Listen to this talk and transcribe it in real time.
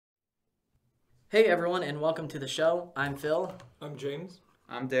Hey everyone, and welcome to the show. I'm Phil, I'm James.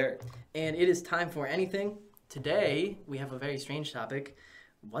 I'm Derek. and it is time for anything. Today we have a very strange topic.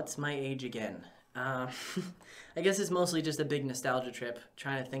 What's my age again? I guess it's mostly just a big nostalgia trip,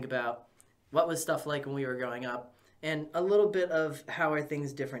 trying to think about what was stuff like when we were growing up, and a little bit of how are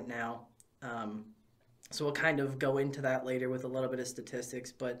things different now. So we'll kind of go into that later with a little bit of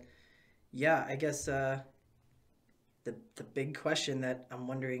statistics, but yeah, I guess the big question that I'm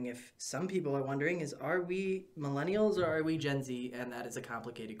wondering if some people are wondering is, are we millennials or are we Gen Z? And that is a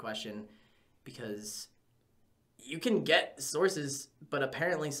complicated question because you can get sources, but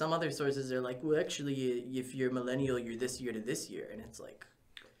apparently some other sources are like, well, actually, if you're millennial, you're this year to this year. And it's like,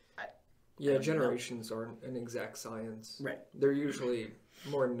 I Yeah, don't generations aren't an exact science. Right. They're usually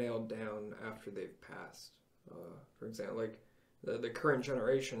more nailed down after they've passed. For example, like the current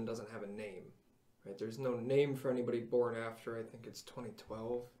generation doesn't have a name. Right? There's no name for anybody born after, I think it's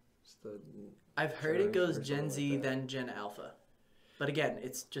 2012. It's the I've heard it goes generation or Gen something Z, like that. then Gen Alpha. But again,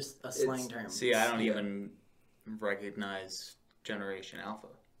 it's just a slang term. See, I don't Yeah. even recognize Generation Alpha.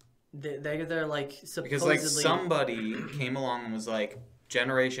 They're like supposedly... Because, like, somebody came along and was like,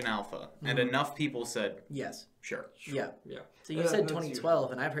 Generation Alpha. And enough people said, Yes. sure. Yeah. Yeah. So you And said that's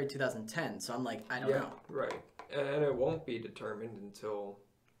 2012, and I've heard 2010, so I'm like, I don't know. Right. And it won't be determined until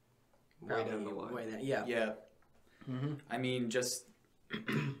way down the line. Yeah. Yeah. Mm-hmm. I mean, just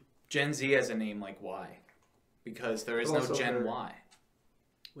Gen Z has a name like Y. Because there is no Also Gen heard- Y.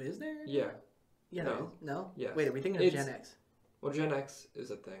 Wait, is there? Yeah. Yeah, No. there is. No? Yes. Wait, are we thinking of It's- Gen X? Well, Gen X is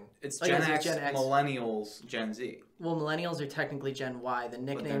a thing. It's Oh, Gen, yes, it's X, Gen X. Millennials, Gen Z. Well, millennials are technically Gen Y. The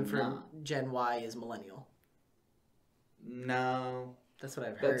nickname they're for not. Gen Y is millennial. No. That's what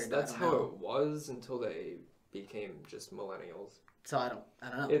I've heard. That's I how don't know. it was until they became just millennials. So I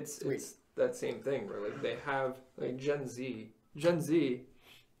don't know. It's weird. that same thing where like they have like Gen Z. Gen Z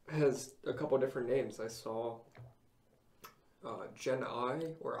has a couple different names. I saw Gen I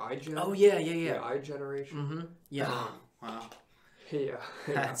or iGen. Oh yeah, yeah, yeah. I generation. Mm-hmm. Yeah. Wow. Yeah.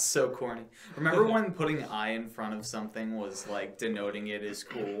 That's so corny. Remember when putting I in front of something was like denoting it as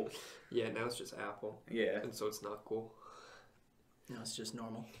cool? Yeah. Now it's just Apple, Yeah. and so it's not cool. No, it's just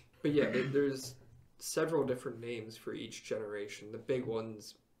normal. But yeah, there's several different names for each generation. The big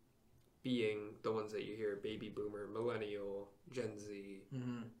ones being the ones that you hear: baby boomer, millennial, Gen Z,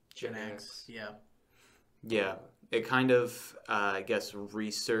 Mm-hmm. Gen X. Yeah. Yeah. It kind of, I guess,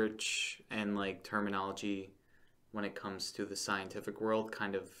 research and like terminology when it comes to the scientific world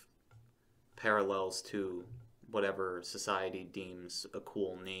kind of parallels to whatever society deems a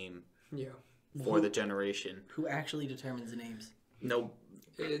cool name Yeah. for the generation. Who actually determines the names? No,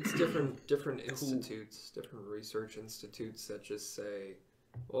 It's different institutes, different research institutes that just say,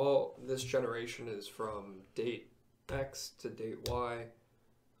 well, this generation is from date X to date Y,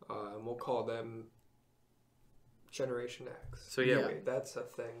 and we'll call them Generation X. So yeah, Anyway, that's a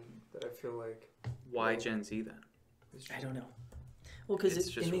thing that I feel like why Gen Z then? is I don't know. Well, because It's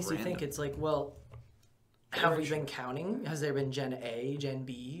it just makes you think. random. It's like, well, have we been counting? Has there been Gen A, Gen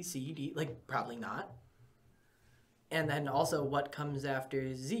B, C, D? Like, probably not. And then also, what comes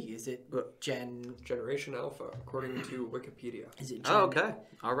after Z? Is it Gen? Generation Alpha, according to Wikipedia. Is it Gen? Oh, okay.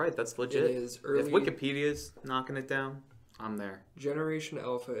 All right, that's It legit. is If early. Wikipedia's knocking it down, I'm there. Generation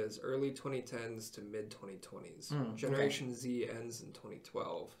Alpha is early 2010s to mid 2020s. okay. Generation Z ends in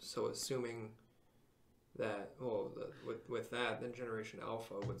 2012. So assuming that, with that, then Generation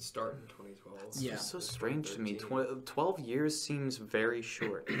Alpha would start in 2012. Yeah. It's so strange to me. 13. 12 years seems very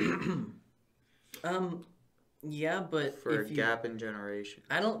short Yeah, but for a if you, gap in generation.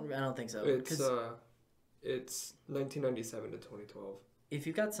 I don't think so. It's Because it's 1997 to 2012. if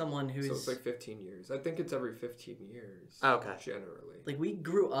you've got someone who's So it's like 15 years. I think it's every 15 years. Okay. Generally. like, we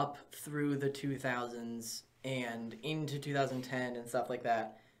grew up through the 2000s and into 2010 and stuff like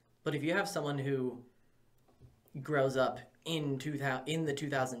that. But if you have someone who grows up in the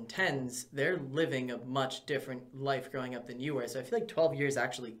 2010s, they're living a much different life growing up than you were. So I feel like 12 years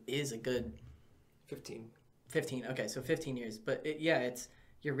actually is a good 15. 15. Okay, so 15 years. But it's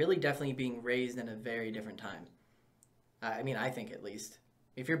you're really definitely being raised in a very different time. I mean, I think at least.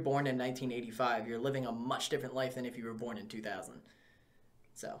 If you're born in 1985, you're living a much different life than if you were born in 2000.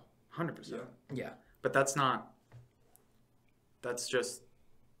 So, 100%. yeah. But that's just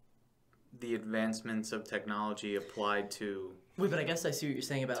the advancements of technology applied to... Wait, but I guess I see what you're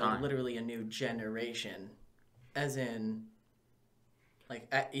saying about like, Time. literally a new generation. As in, like,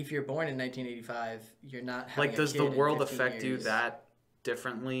 if you're born in 1985, you're not having Like, a does the kid in world 15 affect you years. that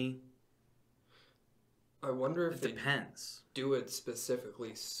differently? I wonder if It they depends. do it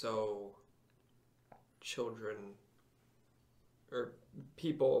specifically so children or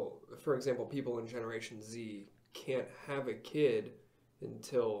people, for example, people in Generation Z can't have a kid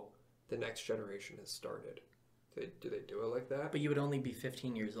until the next generation has started. Do they do it like that? But you would only be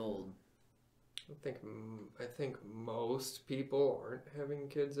 15 years old. I think most people aren't having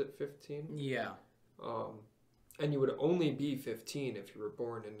kids at 15. Yeah. And you would only be 15 if you were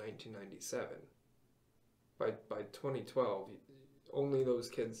born in 1997. By 2012, only those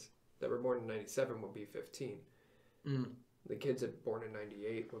kids that were born in 97 would be 15. The kids that were born in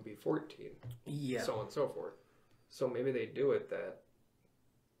 98 would be 14. Yeah. So on and so forth. So maybe they do it that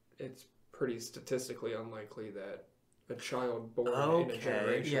it's pretty statistically unlikely that a child born in a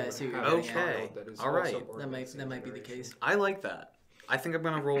generation would have a child that is also born that might be the case. I like that. I think I'm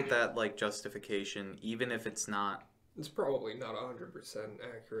gonna roll with that like justification, even if it's not. It's probably not 100%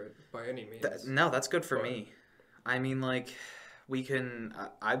 accurate by any means. No, that's good for me. I mean, like, we can.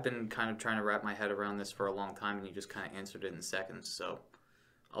 I've been kind of trying to wrap my head around this for a long time, and you just kind of answered it in seconds. So,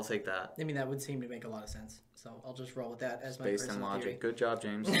 I'll take that. I mean, that would seem to make a lot of sense. So I'll just roll with that as my based on personal logic. theory. Good job,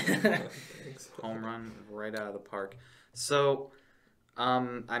 James. Home run right out of the park. So,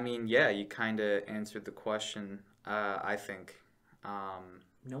 I mean, yeah, you kind of answered the question. I think.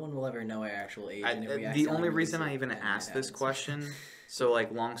 No one will ever know our actual age. The only reason I even asked this question, so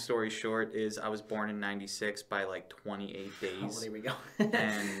like long story short, is I was born in '96 by like 28 days. Oh, there we go.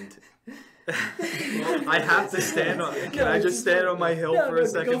 And I have to stand on. Can I just stand on my hill for a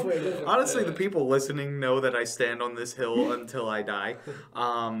second? Go for it. Honestly, the people listening know that I stand on this hill until I die.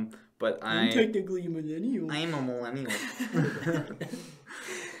 But I'm technically a millennial. I am a millennial.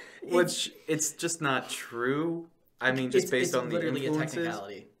 Which it's just not true. I mean, just based on the influences. It's literally a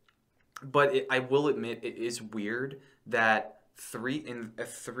technicality. But I will admit, it is weird that in a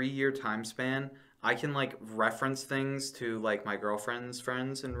 3-year time span, I can like reference things to like my girlfriend's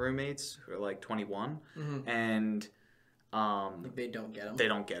friends and roommates who are like 21, and like they don't get them. They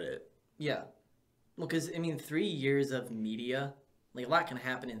don't get it. Yeah, well, because I mean, 3 years of media, like a lot can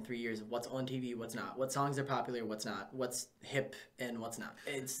happen in 3 years of what's on TV, what's not, what songs are popular, what's not, what's hip and what's not.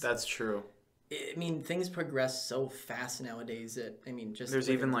 That's true. I mean, things progress so fast nowadays that, I mean, just... There's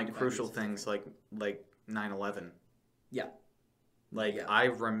even, like, crucial things like 9/11. Yeah. Like, yeah. I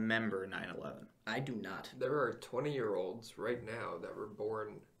remember 9/11. I do not. There are 20-year-olds right now that were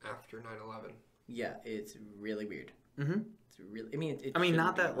born after 9/11. Yeah, it's really weird. Mm-hmm. It's really... I mean,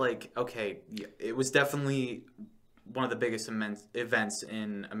 not that, like, okay, yeah, it was definitely one of the biggest events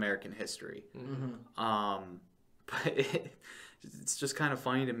in American history. Mm-hmm. But it's just kind of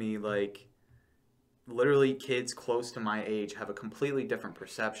funny to me, like... Literally, kids close to my age have a completely different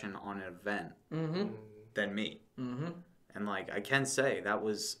perception on an event than me. And, like, I can say that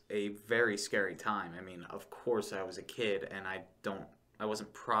was a very scary time. I mean, of course I was a kid, and I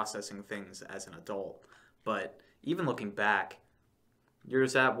wasn't processing things as an adult. But even looking back, you're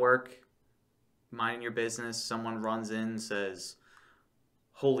just at work, minding your business, someone runs in and says,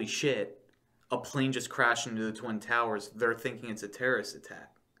 holy shit, a plane just crashed into the Twin Towers. They're thinking it's a terrorist attack.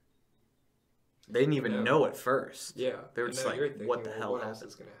 They didn't even know at first. Yeah. They were just like, thinking, what the hell what happened?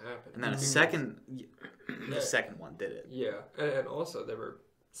 else is going to happen? And then the second one did it. Yeah. And also there were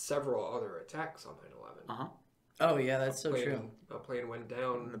several other attacks on 9/11. Uh-huh. Oh, yeah, that's so true. A plane went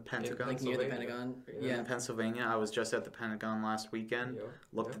down in the Pentagon. Like near the Pentagon. Yeah. In Pennsylvania. I was just at the Pentagon last weekend.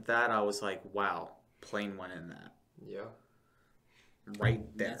 Looked at that. I was like, wow, plane went in that. Yeah. Right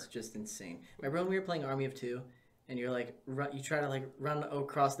there. That's just insane. Remember when we were playing Army of Two? And you're like, you try to like run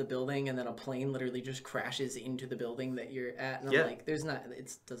across the building, and then a plane literally just crashes into the building that you're at. And I'm like,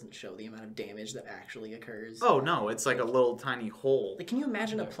 it doesn't show the amount of damage that actually occurs. Oh no, it's like a little tiny hole. Like, can you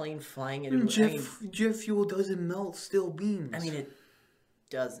imagine a plane flying into? Jet fuel doesn't melt steel beams. I mean, it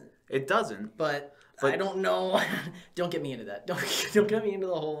doesn't. It doesn't. But I don't know. Don't get me into that. Don't get me into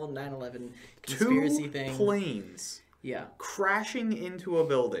the whole 9/11 conspiracy thing. 2 planes. Yeah. Crashing into a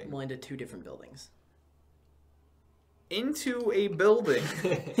building. Well, into 2 different buildings. Into a building.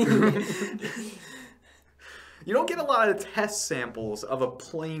 You don't get a lot of test samples of a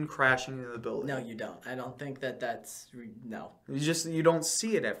plane crashing into the building. No, you don't. I don't think that's no. You don't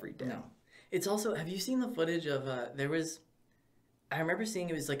see it every day. No. It's also, have you seen the footage of I remember seeing,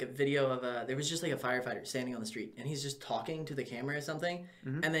 it was like a video of there was just like a firefighter standing on the street, and he's just talking to the camera or something,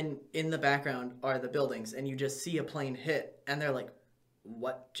 and then in the background are the buildings, and you just see a plane hit, and they're like,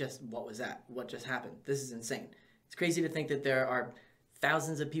 what was that? What just happened? This is insane. It's crazy to think that there are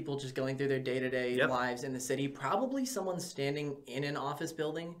thousands of people just going through their day-to-day lives in the city. Probably someone standing in an office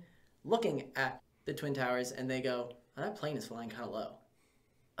building looking at the Twin Towers, and they go, oh, that plane is flying kind of low.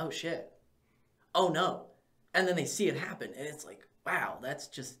 Oh, shit. Oh, no. And then they see it happen, and it's like, wow, that's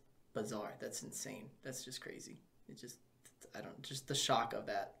just bizarre. That's insane. That's just crazy. I don't, just the shock of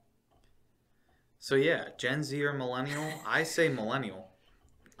that. So yeah, Gen Z or millennial? I say millennial.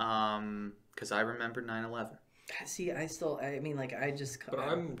 Because I remember 9/11. See, I mean, like, But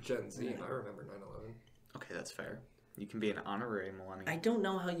I'm Gen Z and I remember 9/11. Okay, that's fair. You can be an honorary millennial. I don't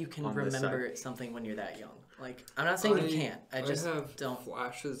know how you can On this remember something when you're that young. Like, I'm not saying you can't. I just have don't.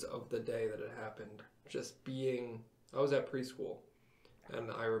 flashes of the day that it happened. Just being, I was at preschool, and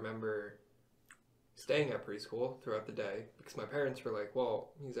I remember staying at preschool throughout the day because my parents were like,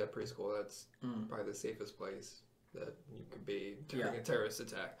 "Well, he's at preschool. That's probably the safest place that you could be during a terrorist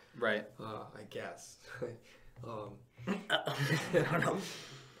attack." Right. I guess. I don't know.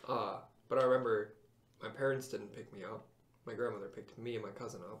 But I remember my parents didn't pick me up. My grandmother picked me and my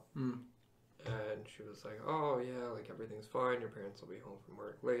cousin up. And she was like, "Oh, yeah, like everything's fine. Your parents will be home from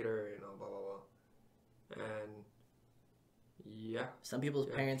work later, you know, blah, blah, blah." And yeah. Some people's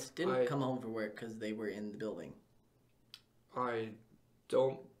parents didn't come home from work because they were in the building. I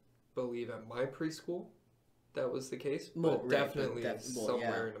don't believe at my preschool that was the case, but Well, right, definitely but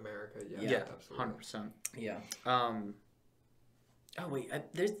somewhere in America. Yeah, absolutely. 100%. Yeah. Oh wait,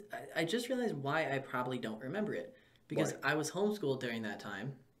 I just realized why I probably don't remember it because I was homeschooled during that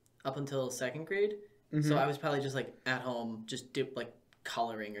time, up until 2nd grade. So I was probably just like at home, just like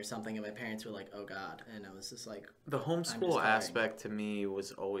coloring or something, and my parents were like, "Oh God," and I was just like, the homeschool aspect to me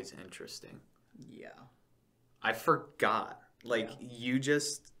was always interesting. Yeah. I forgot. Like you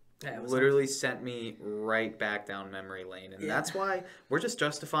just literally sent me right back down memory lane, and that's why we're just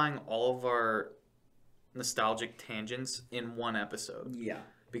justifying all of our nostalgic tangents in one episode. Yeah.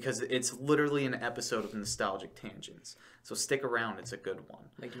 Because it's literally an episode of nostalgic tangents. So stick around, it's a good one.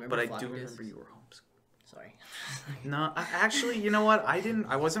 Like, do you remember but I do remember disks? you were homeschooled. Sorry. No, actually, you know what?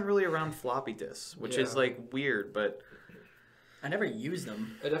 I wasn't really around floppy disks, which is like weird, but I never used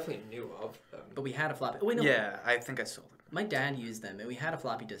them. I definitely knew of them. But we had a floppy. Wait, no. Yeah, I think I saw them. My dad used them, and we had a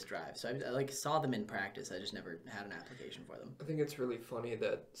floppy disk drive, so I like saw them in practice. I just never had an application for them. I think it's really funny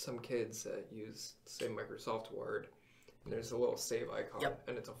that some kids use, say, Microsoft Word, and there's a little save icon,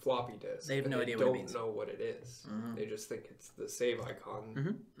 and it's a floppy disk. They have no idea what it means. They don't know what it is. They just think it's the save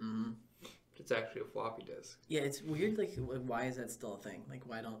icon. But it's actually a floppy disk. Yeah, it's weird. Like, why is that still a thing? Like,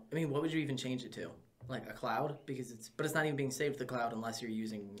 why don't? I mean, what would you even change it to? Like a cloud? Because but it's not even being saved to the cloud unless you're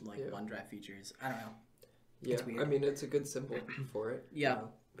using like OneDrive features. I don't know. Yeah, I mean, it's a good symbol for it. Yeah.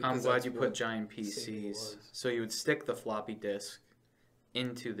 I'm glad you put giant PCs. So you would stick the floppy disk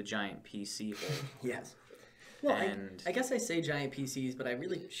into the giant PC hole. Yes. Well, I guess I say giant PCs, but I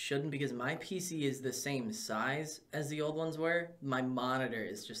really shouldn't because my PC is the same size as the old ones were. My monitor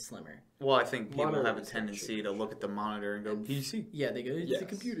is just slimmer. Well, I think people have a tendency to look at the monitor and go, PC. Yeah, they go, it's a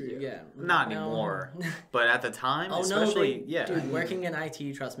computer. Yeah. Not anymore. But at the time, especially, Dude, working in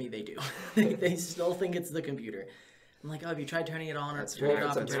IT, trust me, they do. they still think it's the computer. I'm like, oh, have you tried turning it on or turning it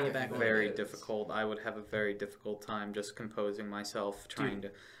off and turning it back on? Very difficult. I would have a very difficult time just composing myself, trying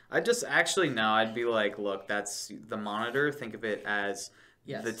to... I'd be like, look, that's the monitor. Think of it as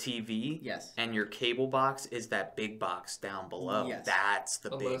the TV. Yes. And your cable box is that big box down below. Yes. That's the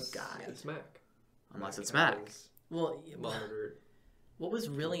big guy. It's Mac. Unless it's Mac. Well, monitor. What was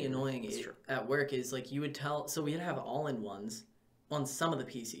really annoying at work is, like, you would tell... So we'd have all-in-ones on some of the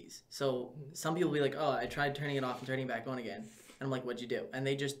PCs. So some people would be like, oh, I tried turning it off and turning it back on again. And I'm like, what'd you do? And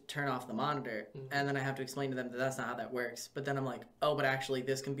they just turn off the monitor. And then I have to explain to them that that's not how that works. But then I'm like, oh, but actually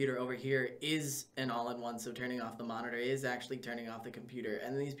this computer over here is an all-in-one. So turning off the monitor is actually turning off the computer.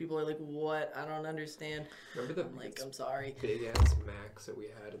 And these people are like, what? I don't understand. Remember I'm sorry. Big-ass Macs that we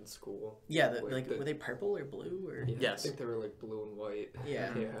had in school? Yeah, were they purple or blue? Or yes. I think they were like blue and white. Yeah.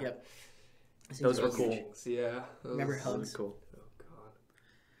 Yep. Those were cool. Yeah. Remember Hugs? Cool. Oh, God.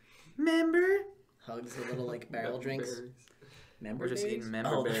 Remember? Hugs, the little, like, barrel drinks. Member We're just berries? eating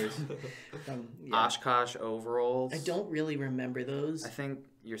member berries. Yeah. Oshkosh overalls. I don't really remember those. I think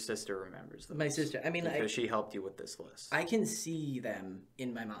your sister remembers them. My sister. I mean, because she helped you with this list. I can see them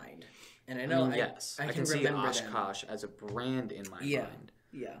in my mind, and I know. I can see Oshkosh as a brand in my mind.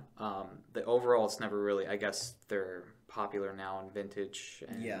 Yeah. The overalls never really. I guess they're popular now in vintage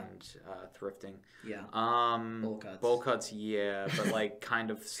and thrifting. Yeah. Bowl cuts. Yeah, but like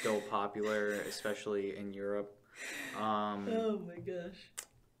kind of still popular, especially in Europe. Oh my gosh.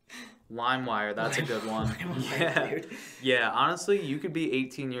 LimeWire, that's a good one. Yeah, honestly, you could be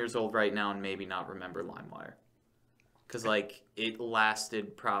 18 years old right now and maybe not december LimeWire. Because, like, it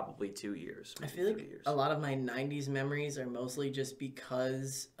lasted probably 2 years. I feel like a lot of my 90s memories are mostly just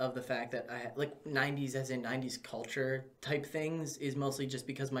because of the fact that like, 90s as in 90s culture type things is mostly just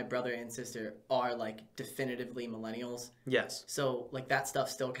because my brother and sister are, like, definitively millennials. Yes. So, like, that stuff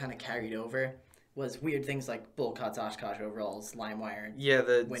still kind of carried over. was weird things like bull cuts, Oshkosh overalls, LimeWire. Yeah,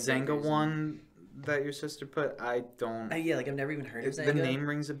 the Wind Zanga Wakers one that your sister put, I don't. Yeah, like I've never even heard of The Zanga. name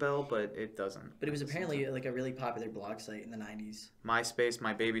rings a bell, but it doesn't. But it was apparently like a really popular blog site in the 90s. MySpace,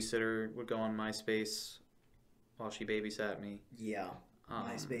 my babysitter would go on MySpace while she babysat me. Yeah.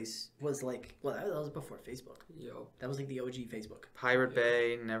 MySpace was like, well, that was before Facebook. Yo. That was like the OG Facebook. Pirate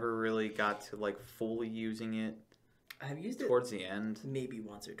Bay, never really got to like fully using it. I've used it towards the end. maybe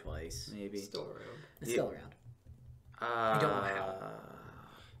once or twice. Maybe. Still around. It's still around. I don't know how.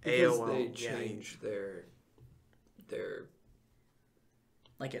 Because AOL. they changed their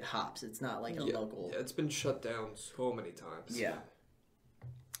Like it hops. It's not like a yeah, local. Yeah, it's been shut down so many times. Yeah.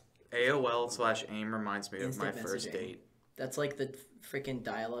 AOL/AIM reminds me of Instant my first messaging. date. That's like the freaking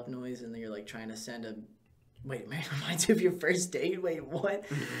dial-up noise, and then you're like trying to send a. Wait, man, reminds you of your first date. Wait, what?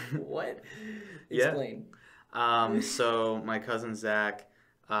 What? Yeah. Explain. So my cousin Zach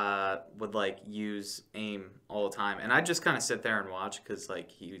would like use AIM all the time, and I'd just kind of sit there and watch because like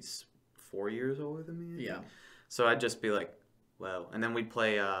he's 4 years older than me. I Yeah. think. So I'd just be like, "Wow!" And then we'd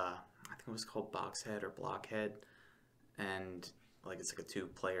play. I think it was called Boxhead or Blockhead, and like it's like a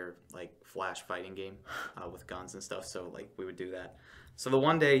 2-player like flash fighting game with guns and stuff. So like we would do that. So the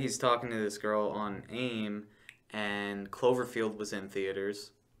one day he's talking to this girl on AIM, and Cloverfield was in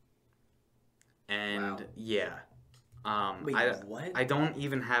theaters. And Wow. yeah, Wait, I what? I don't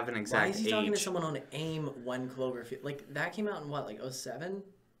even have an exact Why is he talking to age. someone on AIM when Cloverfield? Like that came out in what, like 07?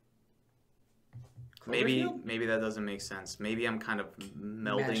 Maybe that doesn't make sense. Maybe I'm kind of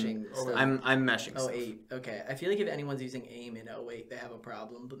melding. Mashing stuff. I'm meshing stuff. 08. Okay. I feel like if anyone's using AIM in 08, they have a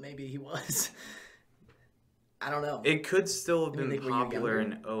problem, but maybe he was. I don't know. It could still have I mean, been like, were you popular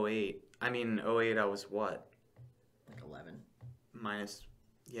in younger? 08. I mean, 08 I was what? Like 11. Minus,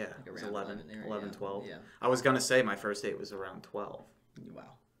 yeah, Like it was around 11, 11 era, 11, yeah. 12. Yeah. I was going to say my first date was around 12. Wow.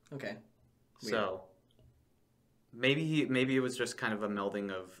 Okay. Weird. So maybe it was just kind of a melding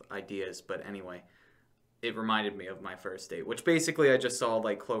of ideas, but anyway, it reminded me of my first date, which basically I just saw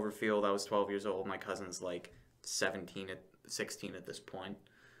like Cloverfield. I was 12 years old. My cousin's like 16 at this point.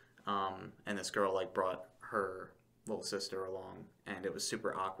 And this girl like brought her little sister along, and it was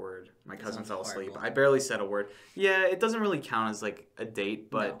super awkward. My cousin sounds fell asleep. horrible. I barely said a word. Yeah, it doesn't really count as like a date,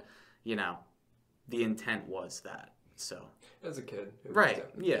 but No. you know, the intent was that. So As a kid. it was right,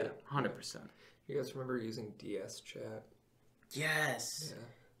 definitely- yeah, 100%. You guys remember using DS chat? Yes. Yeah.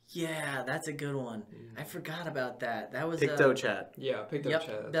 Yeah, that's a good one. I forgot about that. That was Picto chat, Yeah, picked up Yep,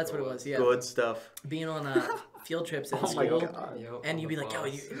 chat. that's what it was. Yeah, good stuff. being on field trips at Oh my school, God. Yep, and on you'd the be like, "Yo,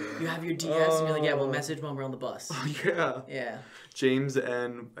 bus, you have your DS?" And you're like, "Yeah, we'll Oh. message when we're on the bus." Yeah. Yeah. James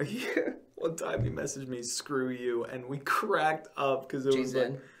and one time he messaged me, "Screw you," and we cracked up because it James was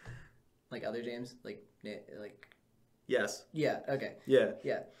N. Like other James, like yes, yeah, okay, yeah,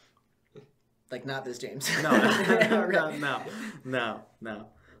 yeah, like not this James. no, Right. no.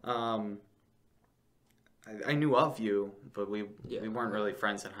 I knew of you, but we weren't really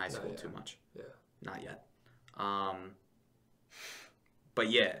friends in high Not school yet. too much. Yeah. Not yet. But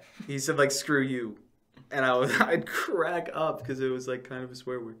yeah, he said like "screw you," and I'd crack up because it was like kind of a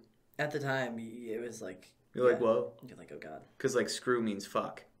swear word. At the time, it was like You're like, yeah. whoa, You're like, oh god, because like "screw" means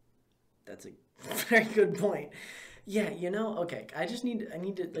fuck. that's a very good point. Yeah, okay. I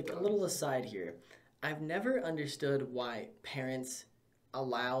need to like a little aside here. I've never understood why parents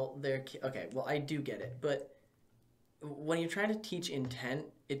allow their okay, well, I do get it, but when you're trying to teach intent,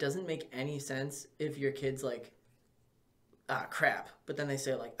 it doesn't make any sense if your kid's like, ah, crap, but then they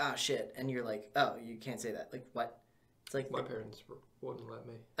say like, ah, shit, and you're like, oh, you can't say that. Like, what? It's like, My parents wouldn't let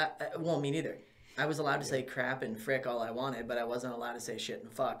me. well, me neither. I was allowed to say crap and frick all I wanted, but I wasn't allowed to say shit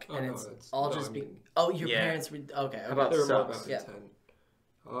and fuck. Oh, and no, it's it's- all no, just I be. mean- Oh, your Yeah. parents would. Okay. How about They're more sucks? about Yeah.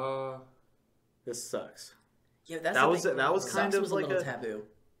 intent. This sucks. Yeah, that's That the was thing. that was Sucks kind of was like a little a taboo.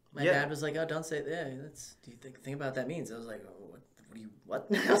 My Yeah. dad was like, "Oh, don't say that. That's. Do you think about what that means?" I was like, "Oh, what do you what?"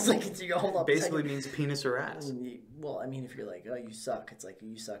 I was like, "You hold up." a basically second." means penis or ass. Well, I mean, if you're like, "Oh, you suck," it's like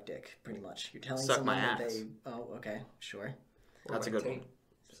you suck dick, pretty much. You're telling Suck someone my that ass. they. Oh, okay, sure. Or That's a my good taint.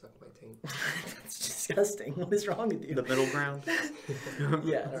 Suck my taint. That's disgusting. What is wrong with you? The middle ground.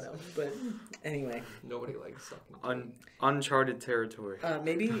 Yeah, I don't know, but anyway. Nobody likes sucking. Uncharted territory.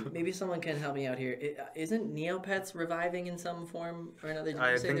 Maybe someone can help me out here. Isn't Neopets reviving in some form or another? Did you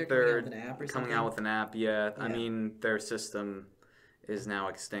I say think they're they're coming out with an app or coming something? out with an app. Yeah, I Yeah. mean their system is now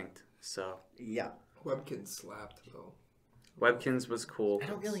extinct. So Yeah. Webkins slapped though. Webkins was cool. I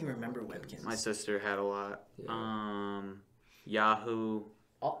don't really remember Webkins. My sister had a lot. Yeah. Yahoo.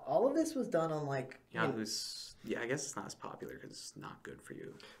 All of this was done on like Yahoo's. Yeah, I guess it's not as popular because it's not good for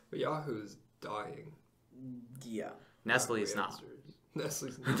you. But Yahoo's dying. yeah. Nestle is Yahoo not. Answers. Nestle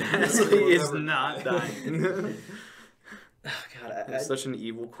is not dying. Oh God, They're such an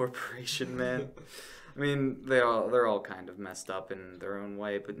evil corporation, man. I mean, they're all kind of messed up in their own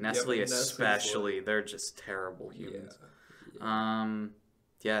way, but Nestle especially, they're just terrible humans.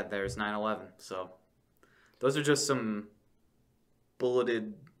 Yeah, there's 9/11. So those are just some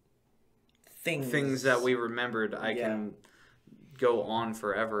bulleted things that we remembered. I can go on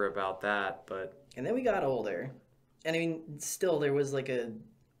forever about that, but and then we got older, and I mean, still there was like a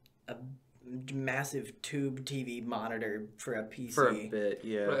massive tube TV monitor for a PC for a bit.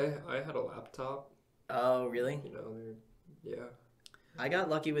 Yeah, but I had a laptop. Oh, really? You know, yeah. I got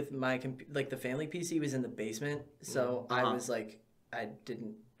lucky with my like the family PC was in the basement, so I was like, I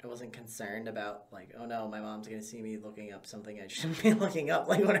wasn't concerned about like, oh no, my mom's gonna see me looking up something I shouldn't be looooking up.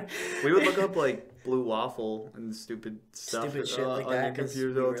 Like we would look up like blue waffle and stupid stuff, stupid shit like that because we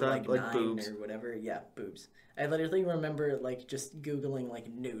all were the time, like boobs or whatever. Yeah, boobs. I literally remember like just Googling like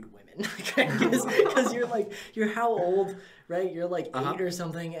nude women because you're how old, right? You're like 8 or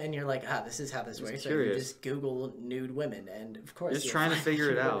something, and you're like, this is how this works. So you just Google nude women, and of course, just trying to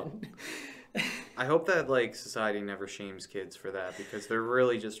figure it out. I hope that like society never shames kids for that because they're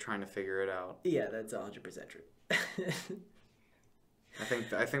really just trying to figure it out. Yeah, that's 100% true.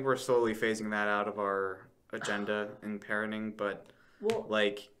 I think we're slowly phasing that out of our agenda in parenting, but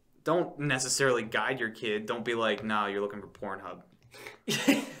like don't necessarily guide your kid. Don't be like, no, you're looking for Pornhub.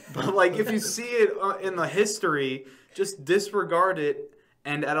 But like if you see it in the history, just disregard it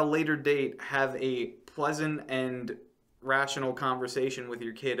and at a later date have a pleasant and rational conversation with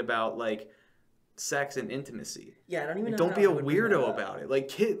your kid about like sex and intimacy. Yeah, I don't even know. Don't be a weirdo about it.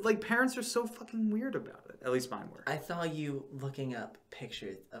 Like parents are so fucking weird about it. At least mine were. I saw you looking up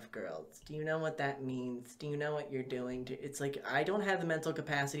pictures of girls. Do you know what that means? Do you know what you're doing? It's like I don't have the mental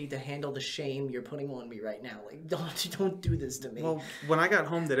capacity to handle the shame you're putting on me right now. Like don't do this to me. Well, when I got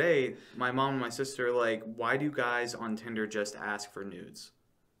home today, my mom and my sister are like, why do guys on Tinder just ask for nudes?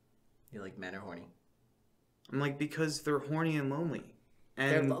 You're like, men are horny. I'm like, because they're horny and lonely.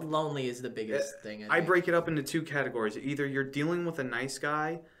 And they're lonely is the biggest thing. I break it up into two categories. Either you're dealing with a nice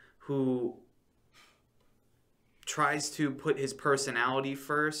guy who tries to put his personality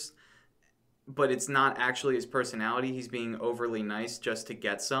first, but it's not actually his personality. He's being overly nice just to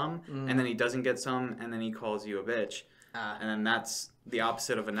get some, and then he doesn't get some, and then he calls you a bitch. And then that's the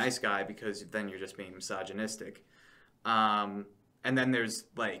opposite of a nice guy because then you're just being misogynistic. And then there's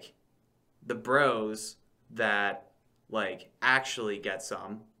like the bros that like actually get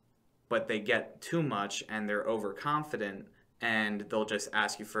some, but they get too much and they're overconfident and they'll just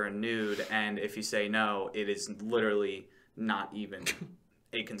ask you for a nude, and if you say no, it is literally not even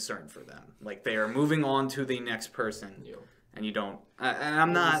a concern for them. Like they are moving on to the next person, and you don't. And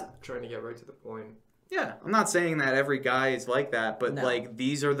I'm not trying to get right to the point. Yeah, I'm not saying that every guy is like that, but like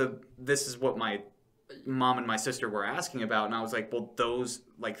this is what my mom and my sister were asking about, and I was like, well, those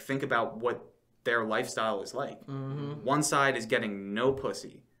like think about what their lifestyle is like. One side is getting no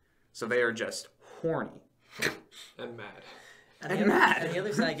pussy, so they are just horny and mad. And the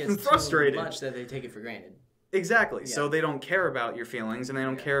other side gets frustrated too much that they take it for granted. Exactly. Yeah. So they don't care about your feelings, and they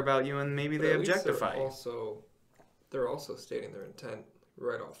don't care about you, and maybe they objectify you. They're also stating their intent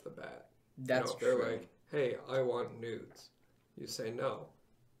right off the bat. That's they're true. like, hey, I want nudes. You say no.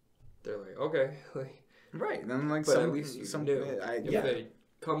 They're like, okay. Right. Then like but at least you knew. If they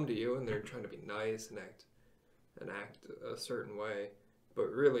come to you and they're trying to be nice and act a certain way,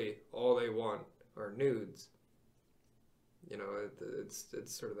 but really all they want are nudes. You know, it's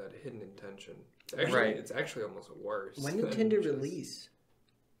sort of that hidden intention. It's actually almost worse. When did Tinder release?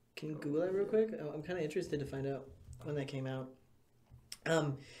 Can you Google that real quick? I'm kind of interested to find out when that came out.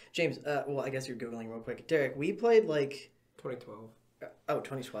 James, well, I guess you're Googling real quick. Derek, we played like... 2012.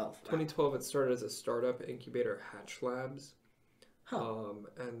 2012. 2012, it started as a startup incubator, Hatch Labs. Huh.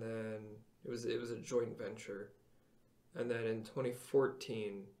 And then it was a joint venture. And then in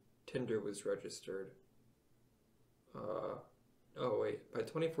 2014, Tinder was registered. By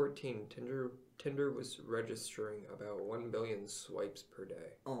 2014, Tinder was registering about 1 billion swipes per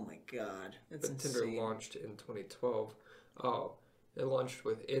day. Oh my god, that's insane. Tinder launched in 2012. Oh, it launched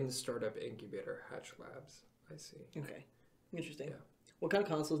within startup incubator Hatch Labs. I see. Okay, interesting. Yeah. What kind of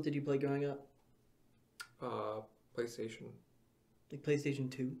consoles did you play growing up? PlayStation. Like PlayStation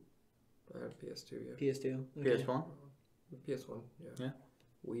 2? I had PS2, yeah. PS2? Okay. PS1? PS1, yeah.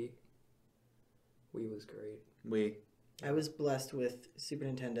 Wii was great. I was blessed with Super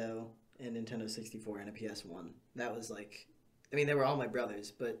Nintendo and Nintendo 64 and a PS1. That was like, I mean, they were all my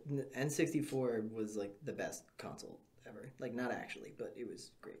brothers, but N64 was like the best console ever. Like, not actually, but it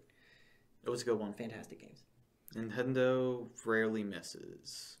was great. It was a good one. Fantastic games. Nintendo rarely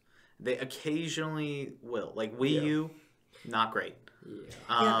misses. They occasionally will. Like Wii U, not great. Yeah.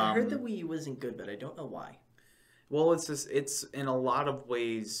 Yeah, I heard the Wii U wasn't good, but I don't know why. Well, it's in a lot of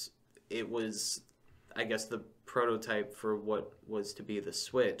ways, it was, I guess, the prototype for what was to be the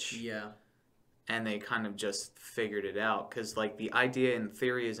Switch. Yeah. And they kind of just figured it out. Because, like, the idea in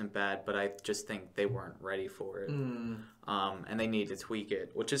theory isn't bad, but I just think they weren't ready for it. And they need to tweak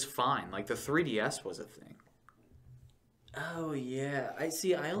it, which is fine. Like, the 3DS was a thing. Oh, yeah.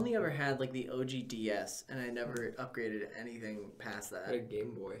 I only ever had, like, the OG DS, and I never upgraded anything past I had that. a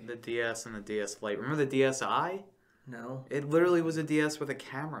Game Boy. The DS and the DS Lite. Remember the DSi? No? It literally was a DS with a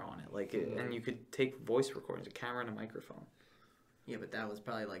camera on it. Like, and you could take voice recordings, a camera and a microphone. Yeah, but that was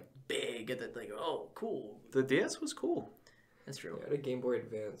probably, like, big. Like, oh, cool. The DS was cool. That's true. Yeah, I had a Game Boy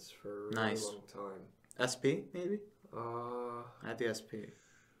Advance for a really long time. SP, maybe? I I had the SP.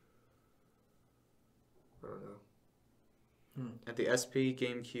 don't know. At the SP,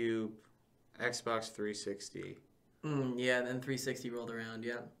 GameCube, Xbox 360, Yeah, and then 360 rolled around,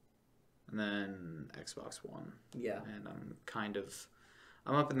 yeah. and then Xbox One. Yeah. And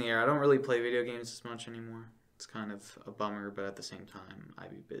I'm up in the air. I don't really play video games as much anymore. It's kind of a bummer, but at the same time,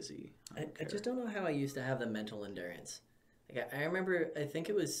 I'd be busy. I just don't know how I used to have the mental endurance. Like, I remember, I think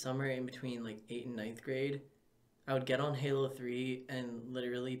it was somewhere in between, like, 8th and 9th grade. I would get on Halo 3 and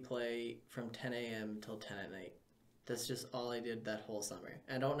literally play from 10 a.m. till 10 at night. That's just all I did that whole summer.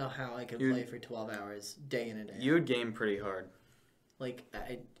 I don't know how I could play for 12 hours, day in and day out. You would game pretty hard. Like,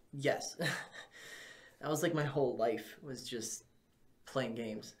 yes. That was, like, my whole life was just playing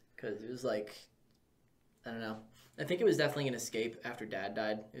games. Because it was, like, I don't know. I think it was definitely an escape after Dad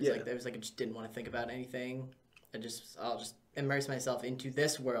died. It was like I just didn't want to think about anything. I'll just immerse myself into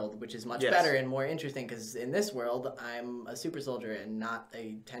this world, which is much better and more interesting. Because in this world, I'm a super soldier and not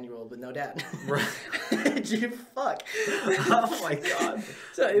a 10-year-old with no dad. Right. Gee, fuck. Oh my god.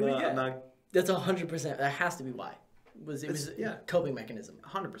 So that's 100%. That has to be why. It was a coping mechanism.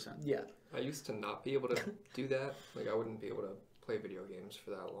 100%. Yeah. I used to not be able to do that. Like, I wouldn't be able to play video games for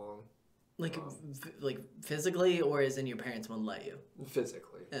that long. Like, like physically, or as in your parents wouldn't let you?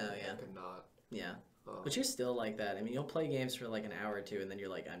 Physically. Oh, yeah. I could not. Yeah. But you're still like that. I mean, you'll play games for like an hour or two, and then you're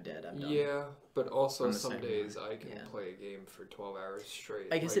like, I'm dead, I'm done. Yeah, but also I'm the some same days I can play a game for 12 hours straight.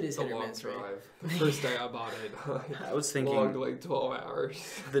 I guess like, it is the hit or long miss, right? drive. The first day I bought it, I was thinking logged like 12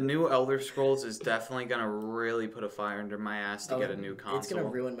 hours. the new Elder Scrolls is definitely gonna really put a fire under my ass to get a new console. It's gonna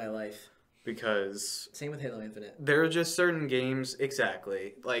ruin my life. Because Same with Halo Infinite. there are just certain games,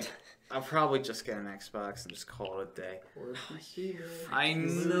 exactly. Like, I'll probably just get an Xbox and just call it a day. Or PC, man. I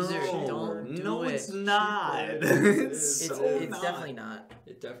Loser, know. don't do no, it. it's not. It's It's not. definitely not.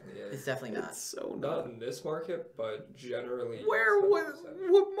 It definitely is. It's definitely not. It's so Not not. in this market, but generally.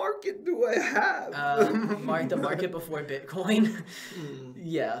 What market do I have? The market before Bitcoin.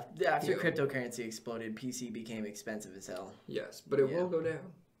 Yeah, after Yeah. cryptocurrency exploded, PC became expensive as hell. Yes, but it will go down.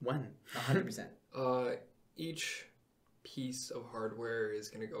 When? 100%. Each piece of hardware is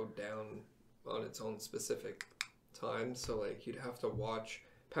going to go down on its own specific time. So, like, you'd have to watch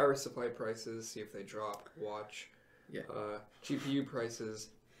power supply prices, see if they drop, watch GPU prices,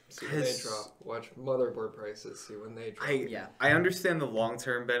 see when they drop, watch motherboard prices, see when they drop. I understand the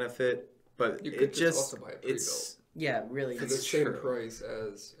long-term benefit, but You it could just also buy a pre-built. Yeah, really. For the It's same true. price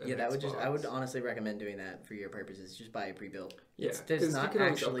as an Xbox. I would honestly recommend doing that for your purposes. Just buy a pre-built. Yeah, There's because you not can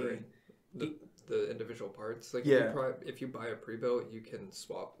always actually. upgrade the individual parts. Like, Yeah. if you buy a pre-built, you can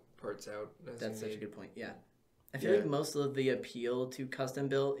swap parts out as That's you such a need. good point. Yeah. I feel like most of the appeal to custom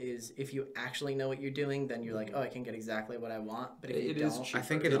built is if you actually know what you're doing, then you're like, oh, I can get exactly what I want. But if you It is don't, cheaper. I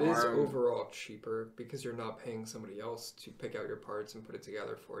think it an is ARM overall cheaper because you're not paying somebody else to pick out your parts and put it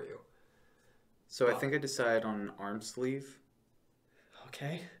together for you. So I think I decided on an arm sleeve.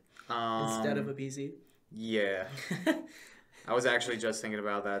 okay, instead of a PC. Yeah. I was actually just thinking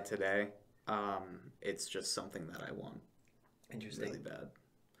about that today. It's just something that I want Interesting. really bad.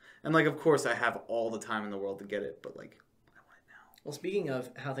 And, like, of course, I have all the time in the world to get it, but, like, I want it now. Well, speaking of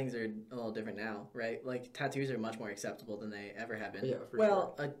how things are a little different now, right? Like, tattoos are much more acceptable than they ever have been. Yeah, for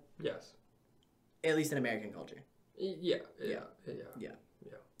well, Yes. at least in American culture. Yeah.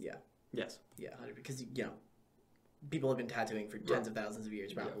 Yes. Yeah, 100%. Because, you know, people have been tattooing for tens of thousands of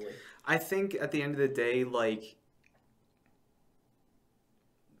years, probably. I think at the end of the day, like,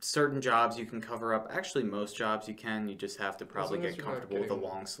 certain jobs you can cover up. Actually, most jobs you can. You just have to probably long as get you're not comfortable with a getting,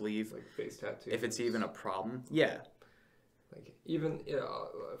 long sleeve. Like face tattoos. If it's even a problem. Yeah. Like, even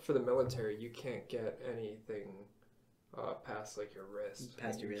for the military, you can't get anything past, like, your wrist.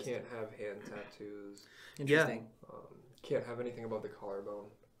 Past your wrist. You can't have hand tattoos. Interesting. Can't have anything above the collarbone.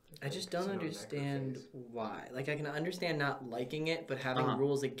 I just don't understand why. Like, I can understand not liking it, but having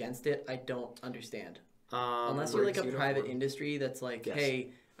rules against it, I don't understand. Unless you're like a private industry that's like,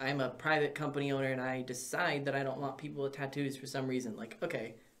 hey, I'm a private company owner and I decide that I don't want people with tattoos for some reason. Like,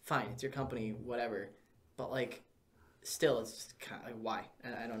 okay, fine, it's your company, whatever. But like, still, it's just kind of like, why?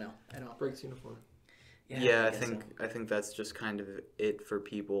 I don't know. I don't. Breaks uniform. Yeah, I think that's just kind of it for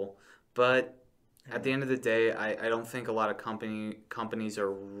people. But at the end of the day, I don't think a lot of companies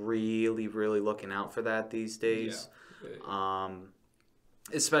are really looking out for that these days. Yeah.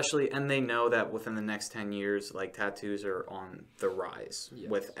 Especially, and they know that within the next 10 years, like, tattoos are on the rise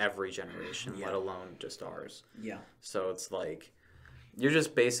with every generation, let alone just ours. Yeah. So it's like, you're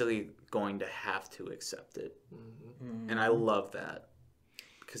just basically going to have to accept it. Mm-hmm. And I love that.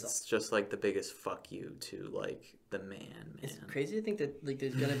 Because it's just, like, the biggest fuck you to, like, the man. It's crazy to think that, like,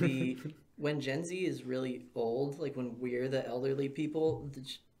 there's going to be, when Gen Z is really old, like, when we're the elderly people,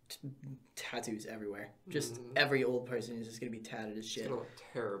 tattoos everywhere. Just every old person is just going to be tatted as shit. It's going to look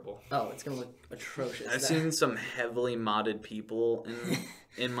terrible. Oh, it's going to look atrocious. I've seen some heavily modded people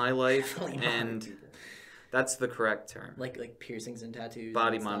in my life, and that's the correct term. Like piercings and tattoos.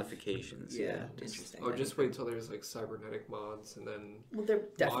 Body modifications. Yeah. Interesting. Oh, just wait till there's like cybernetic mods, and then they're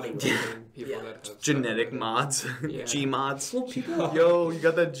definitely people that have genetic mods, G mods. Well, people. Yo, you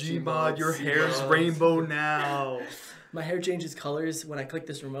got that G mod. Your hair's rainbow now. My hair changes colors when I click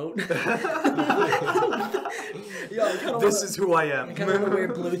this remote. This is who I am. I kind of want to wear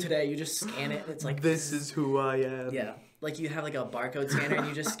blue today. You just scan it, and it's like... This is who I am. Yeah. Like, you have, like, a barcode scanner, and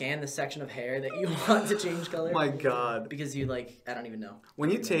you just scan the section of hair that you want to change color. My God. Because you, like... I don't even know. When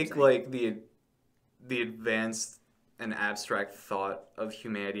you take, like, the advanced and abstract thought of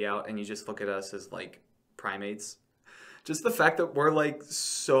humanity out, and you just look at us as, like, primates, just the fact that we're, like,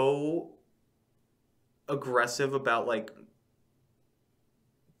 so aggressive about, like,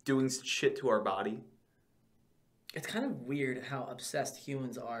 doing shit to our body. It's kind of weird how obsessed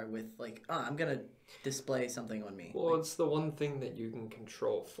humans are with, like, I'm gonna display something on me. Well, like, it's the one thing that you can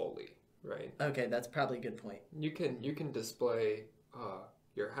control fully, right? Okay, that's probably a good point. You can display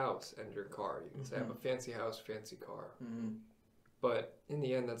your house and your car. You can say, I have a fancy house, fancy car. Mm-hmm. But in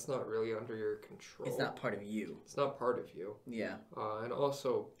the end, that's not really under your control. It's not part of you. It's not part of you. Yeah. And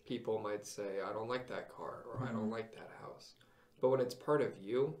also, people might say, I don't like that car, or I don't like that house. But when it's part of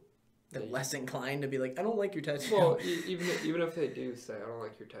you... They're less inclined to be like, I don't like your tattoo. Well, even if they do say, I don't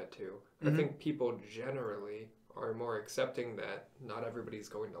like your tattoo, I think people generally are more accepting that not everybody's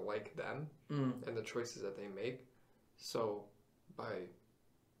going to like them and the choices that they make. So by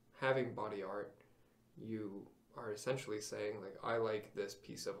having body art, you are essentially saying, like, I like this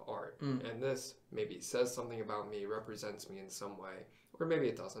piece of art, and this maybe says something about me, represents me in some way, or maybe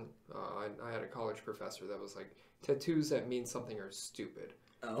it doesn't. I had a college professor that was like, tattoos that mean something are stupid.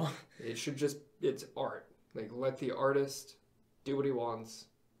 Oh. It should just, it's art. Like, let the artist do what he wants,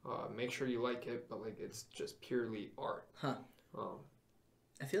 make sure you like it, but, like, it's just purely art. Huh.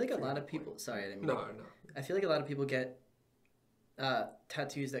 I feel like a lot of people, sorry, I didn't mean No. I feel like a lot of people get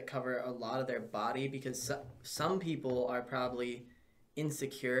tattoos that cover a lot of their body because some people are probably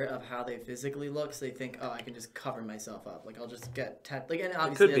insecure of how they physically look, so they think, oh, I can just cover myself up. Like, I'll just get like, and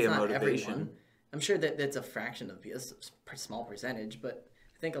obviously that's not everyone. I'm sure that that's a fraction of a small percentage, but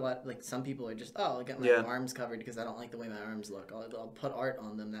I think a lot, like, some people are just, oh, I'll get my arms covered because I don't like the way my arms look. I'll put art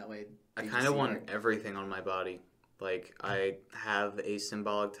on them that way. I kind of want everything on my body. Like, I have a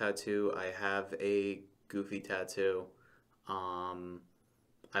symbolic tattoo. I have a goofy tattoo.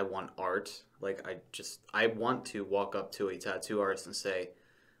 I want art. Like, I want to walk up to a tattoo artist and say,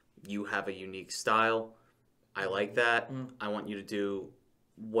 you have a unique style. I like that. I want you to do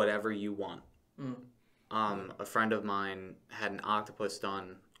whatever you want. A friend of mine had an octopus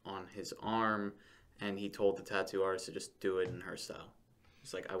done on his arm, and he told the tattoo artist to just do it in her style.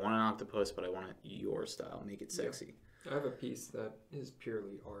 He's like, I want an octopus, but I want it your style. Make it sexy. I have a piece that is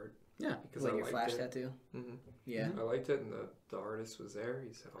purely art. Yeah. Because like your flash tattoo? Mm-hmm. Yeah. I liked it, and the artist was there.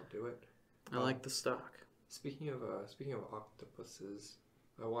 He said, I'll do it. I like the stock. Speaking of octopuses,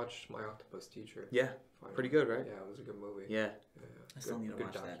 I watched My Octopus Teacher. Yeah. Finally. Pretty good, right? Yeah, it was a good movie. Yeah. I still need to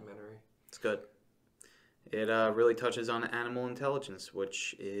watch that. Good documentary. It's good. It really touches on animal intelligence,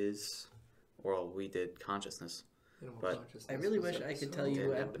 which is, well, we did consciousness. But I really wish I could tell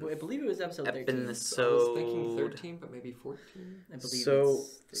you. I believe it was episode 13. I was thinking 13, but maybe 14. I believe so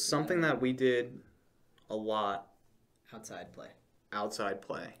something that we did a lot. Outside play.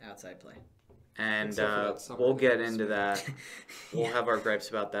 And we'll get into that. We'll have our gripes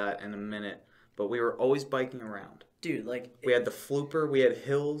about that in a minute. But we were always biking around. Dude, like... We had the flooper. We had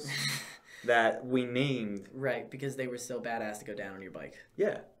hills that we named. Right, because they were so badass to go down on your bike.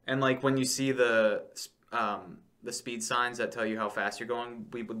 Yeah. And like when you see the speed signs that tell you how fast you're going,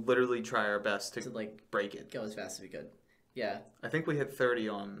 we would literally try our best to like break it. Go as fast as we could. Yeah. I think we hit 30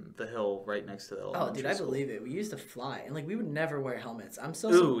 on the hill right next to the elementary I school. believe it. We used to fly, and like we would never wear helmets. I'm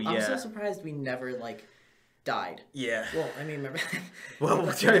so surprised we never like died. Yeah. Well, I mean, remember? Well,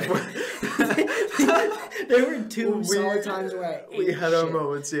 there were two solid times where I ate we had our shit.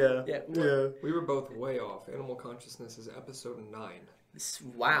 moments. Yeah. Yeah. We were both way off. Animal Consciousness is episode 9.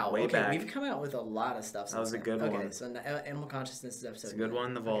 Wow. Way okay, back. we've come out with a lot of stuff. That was a good one. one. Okay, so Animal Consciousness is episode. It's a good one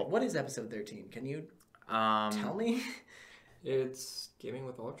in the vault. Okay, what is episode 13? Can you tell me? It's Gaming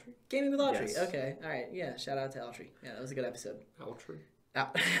with Autry. Gaming with Autry. Yes. Okay. All right. Yeah. Shout out to Autry. Yeah, that was a good episode. Autry.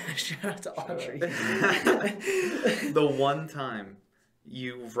 Shout out to Autry. The one time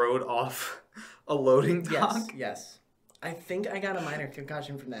you rode off a loading dock. Yes. I think I got a minor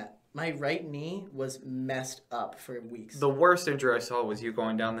concussion from that. My right knee was messed up for weeks. The worst injury I saw was you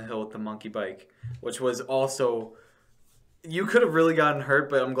going down the hill with the monkey bike, which was also... You could have really gotten hurt,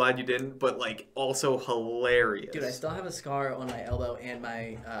 but I'm glad you didn't. But, like, also hilarious. Dude, I still have a scar on my elbow and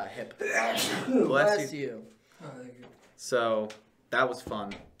my hip. Bless you. So, that was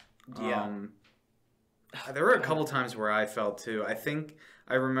fun. Yeah. There were a couple times where I fell, too. I think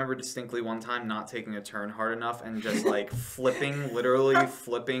I remember distinctly one time not taking a turn hard enough and just, like, literally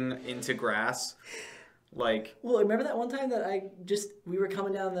flipping into grass. Like... Well, remember that one time that we were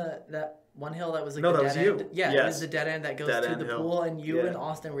coming down that one hill that was like no, the that dead was end. you. Yeah, yes. It was the dead end that goes dead to end the hill. pool, and you and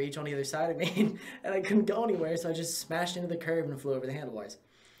Austin were each on either side of me, and I couldn't go anywhere, so I just smashed into the curb and flew over the handlebars.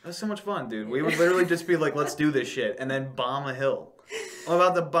 That was so much fun, dude. We would literally just be like, let's do this shit, and then bomb a hill. I'm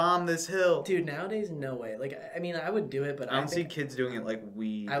about to bomb this hill. Dude, nowadays, no way. Like, I mean, I would do it, but I don't see kids doing it like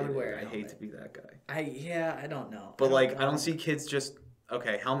we I would did. wear a I hate helmet. to be that guy. I don't know. But, I don't see kids just...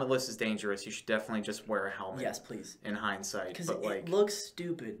 Okay, helmetless is dangerous. You should definitely just wear a helmet. Yes, please. In hindsight. Because But, it looks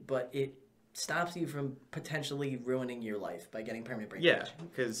stupid, but it stops you from potentially ruining your life by getting permanent brain damage. Yeah,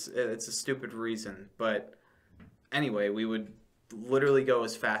 because it's a stupid reason. But anyway, we would literally go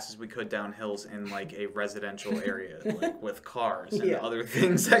as fast as we could down hills in, like, a residential area, like, with cars and other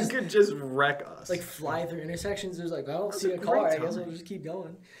things that could just wreck us. Like, fly through intersections. There's like, I don't That's see a a car. great I guess time. I'll just keep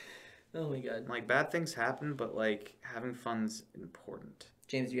going. Oh, my God. Like, bad things happen, but, like, having fun's important.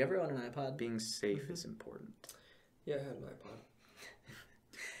 James, do you ever own an iPod? Being safe is important. Yeah, I had an iPod.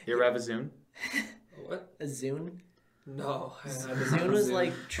 You ever have a Zune? A what? A Zune? No. Zune was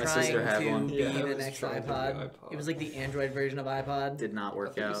like trying sister had to one. be Yeah, it the was next trying to be iPod. iPod. It was like the Android version of iPod. Did not I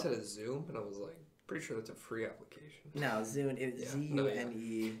work thought out. you said a Zoom, and I was like, pretty sure that's a free application. No, Zune. It's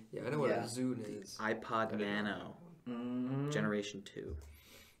Z-U-N-E. Yeah, I know what a Zune is. iPod Nano. Mm-hmm. Generation 2.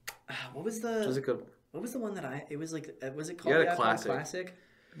 What was Which was a the... good one. What was the one that it was like... Was it called You the had a iPod classic. Classic?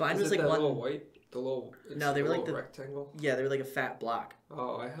 Mine Is was it like that one... little white, the little... No, they were like the the... rectangle. Yeah, they were like a fat block.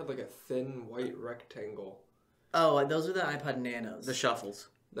 Oh, I had like a thin white rectangle. Oh, those were the iPod Nanos. The shuffles.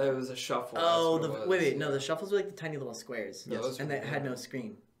 That was a shuffle. Oh, that's what it was. wait, no, the shuffles were like the tiny little squares. No, those And were they had no Nano.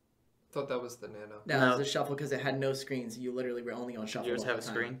 screen. I thought that was the Nano. No, it was a shuffle because it had no screens. You literally were only on shuffle. Did yours all have a the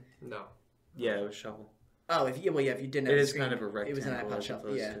time. screen? No. Yeah, it was shuffle. Oh, if you didn't have It a is screen, kind of a rectangle. it was an iPod as shuffle.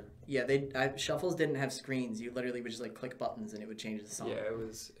 opposed Yeah, to- yeah. Shuffles didn't have screens. You literally would just like click buttons and it would change the song. Yeah, it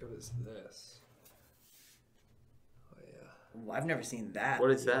was this. Oh yeah. Well, I've never seen that.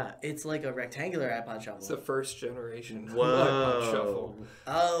 What is that? It's like a rectangular iPod It's shuffle. the first generation Whoa. iPod Shuffle.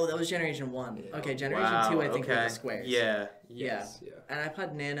 Oh, that was Generation 1. Yeah. Okay, Generation Wow, 2 I think okay. were the squares. Yeah. Yes, yeah. An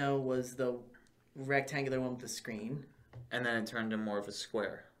iPod Nano was the rectangular one with the screen. And then it turned into more of a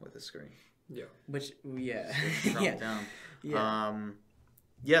square with a screen. Yeah. Which, yeah. Shrunk yeah. down. Yeah.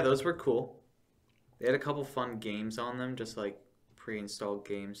 Yeah, those were cool. They had a couple fun games on them, just like pre-installed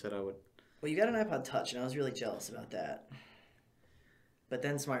games that I would... Well, you got an iPod Touch, and I was really jealous about that. But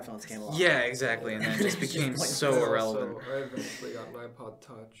then smartphones came along. Yeah, exactly, and then it just became so irrelevant. I eventually got an iPod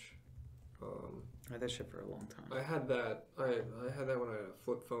Touch. I had that shit for a long time. I had that. I had that when I had a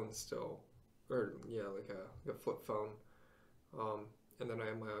flip phone still, or yeah, like a flip phone. And then I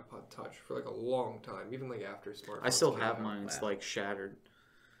had my iPod Touch for like a long time, even like after smartphones. I still came have out. mine. It's Wow. like shattered.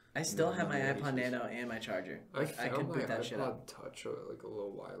 I still have my Yeah, iPod Nano and my charger. I I found could my boot that shit up. iPod Touch like a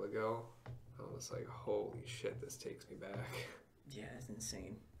little while ago. I was like, holy shit, this takes me back. Yeah, it's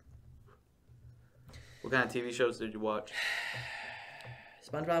insane. What kind of TV shows did you watch?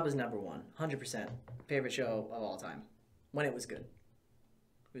 SpongeBob was number 1. 100%. Favorite show of all time. When it was good.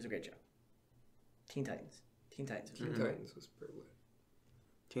 It was a great show. Teen Titans. Teen Titans. Was Teen good. Titans was pretty lit.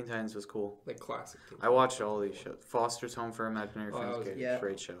 Teen Titans was cool. Like classic Teen I watched all these shows. Foster's Home for Imaginary Oh, that Friends. was- Great, Yeah.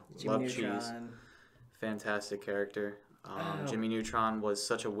 great show. Jimmy Love Neutron. Cheese. Fantastic character. Oh. Jimmy Neutron was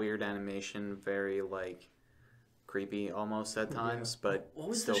such a weird animation. Very like creepy almost at times, but What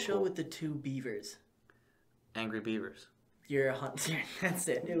was still the show cool. with the two beavers? Angry Beavers. You're a hunter. That's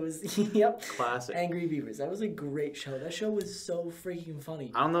it. It was, yep. Classic. Angry Beavers. That was a great show. That show was so freaking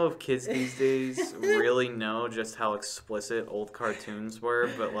funny. I don't know if kids these days really know just how explicit old cartoons were,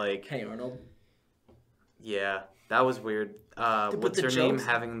 but like, Hey, Arnold. yeah, that was weird. But What's the her name jokes-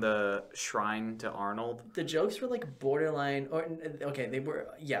 having the shrine to Arnold? The jokes were like borderline, or okay, they were,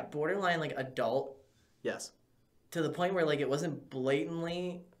 yeah, borderline like adult Yes. to the point where like it wasn't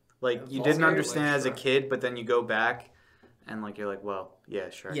blatantly. Like, you Vulgar, didn't understand like as a Shrek. kid, but then you go back and like you're like, well, yeah,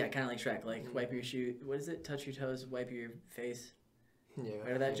 sure. Yeah, kind of like Shrek. Like wipe your shoe. What is it? Touch your toes. Wipe your face. Yeah.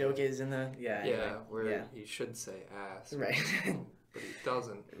 Whatever that joke is in the Yeah, anyway. where yeah. he should say ass. Right. But he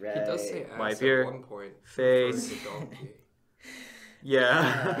doesn't. Right. He does say ass Wipe at your one point. face. referring to donkey.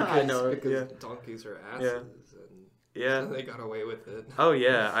 Yeah. I know. Because Yeah. donkeys are asses. And Yeah. they got away with it. Oh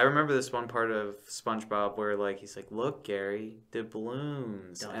yeah, I remember this one part of SpongeBob where like he's like, "Look, Gary, the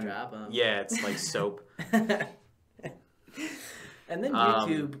balloons." Don't drop 'em. Yeah, it's like soap. And then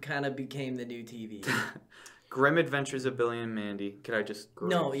YouTube kind of became the new TV. Grim Adventures of Billy and Mandy. Could I just?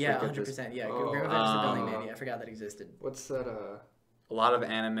 No, yeah, forget this? 100%. Yeah, Oh. Grim Adventures of Billy and Mandy. I forgot that existed. What's that? A lot of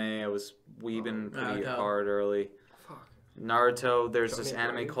anime. I was weebing pretty Naruto. hard early. Fuck. Naruto. There's this Johnny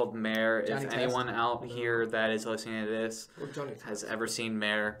anime Brave? called Mare. Johnny If Test? anyone out here that is listening to this Well, Johnny has Test. ever seen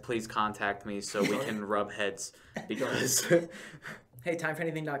Mare, please contact me so we can rub heads. Because Hey,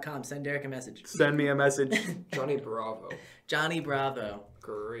 timeforanything.com. Send Derek a message. send me a message, Johnny Bravo. Johnny Bravo.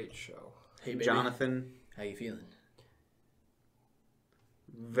 Great show. Hey, baby. Jonathan. How you feeling?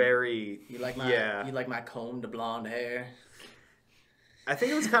 Very. You like my Yeah. you like my combed blonde hair? I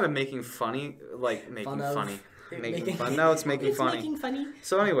think it was kind of making funny, like making Fun of- funny, it making fun. No, it's making funny. Making funny.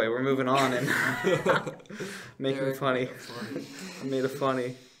 So anyway, we're moving on and making Derek funny. made it funny. I made a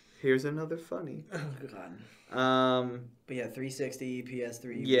funny. Here's another funny. Oh god. But yeah, 360,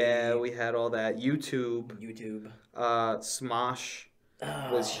 PS3. Yeah, Wii, we had all that. YouTube, YouTube. Smosh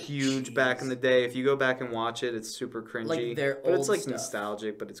Oh, was huge back in the day. If you go back and watch it, it's super cringy. Like their but it's old like stuff.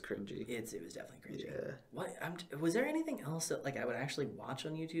 nostalgic, but it's cringy. It was definitely cringy. Yeah. What? Was there anything else that like I would actually watch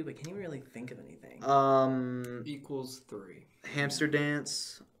on YouTube? I can't even really think of anything. Equals 3. Hamster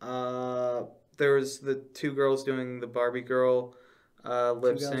Dance. There was the two girls doing the Barbie girl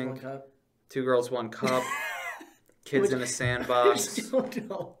lip Two Girls, sync. One Cup. Two Girls, One Cup. Kids Which- in a I Sandbox. don't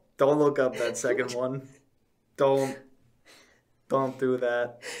know. Don't look up that second one. Don't do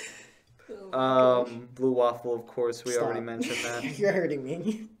that. Blue Waffle, of course. We Stop. already mentioned You're hurting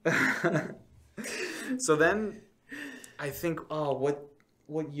me. that. So then, I think. Oh,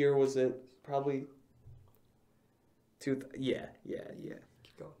 what year was it? Probably. Yeah.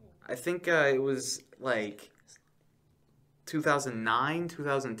 Keep going. I think it was like 2009,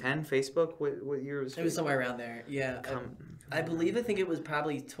 2010. Facebook. What year was? It was somewhere around there. Yeah. I think it was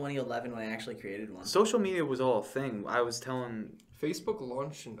probably 2011 when I actually created one. Social media was all a thing. I was telling. Facebook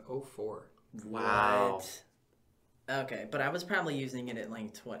launched in 04. Wow. What? Okay, but I was probably using it at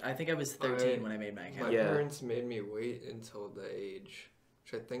like I think I was 13 when I made my My account. Yeah. parents made me wait until the age,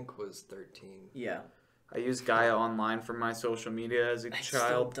 which I think was 13. Yeah. I used Gaia Online for my social media as a I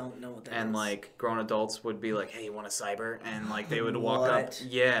child. still don't know what that And is. like grown adults would be like, "Hey, you want a cyber?" And like they would walk up. What?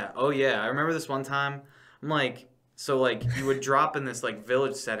 Yeah. Oh yeah. I remember this one time. I'm like, so like you would drop in this like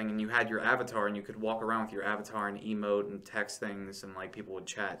village setting, and you had your avatar, and you could walk around with your avatar and emote and text things, and like people would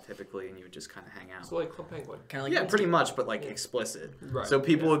chat typically, and you would just kind of hang out. So like Club Penguin. kind of like Yeah, pretty Instinct. much, but like explicit. Right, So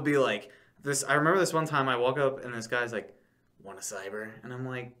people yeah. would be like, "This." I remember this one time I walk up, and this guy's like, "Want a cyber?" And I'm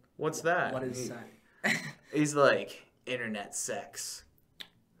like, "What's that?" What And is he- that? He's like, internet sex.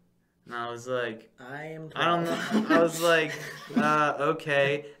 And I was like, I am. I don't know. I was like,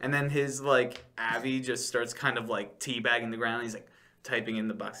 okay. And then his like Avi just starts kind of like teabagging the ground. He's like typing in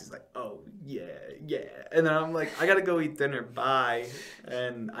the box. He's like, oh yeah. And then I'm like, I gotta go eat dinner. Bye.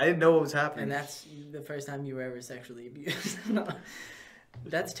 And I didn't know what was happening. And that's the first time you were ever sexually abused. No.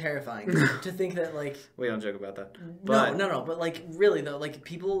 That's terrifying to think that like. We don't joke about that. But No. But like really though, like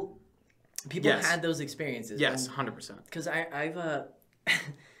people Yes. had those experiences. Yes, 100%. Because I've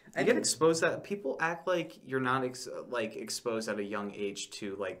You get exposed that people act like you're not exposed at a young age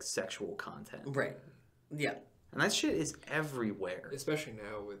to like sexual content. right. Yeah. And that shit is everywhere. Especially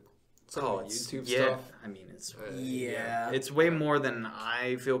now with some of the it's YouTube yeah. stuff. I mean, it's Yeah. it's way more than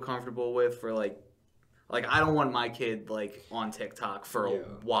I feel comfortable with for like Like, I don't want my kid, like, on TikTok for a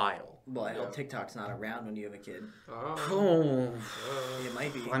while. Well, I hope TikTok's not around when you have a kid. Oh. It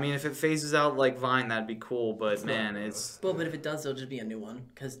might be. I mean, if it phases out like Vine, that'd be cool, but man, it's... Well, but if it does, there'll just be a new one.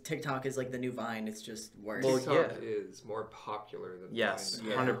 Because TikTok is like the new Vine. It's just worse. Well, TikTok is more popular than yes,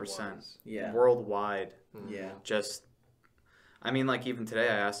 Vine 100%. was. Yeah. Worldwide. Yeah. Just... I mean, like, even today,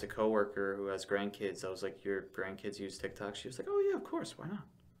 I asked a coworker who has grandkids. I was like, your grandkids use TikTok? She was like, oh, yeah, of course. Why not?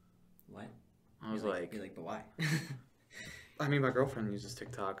 What? I was You're like... but why? I mean, my girlfriend uses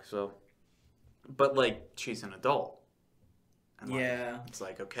TikTok, so... But, like, she's an adult. And, yeah. Like, it's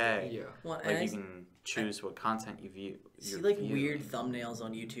like, okay. Yeah. Well, Like, you can choose what content you view. See, like, weird thumbnails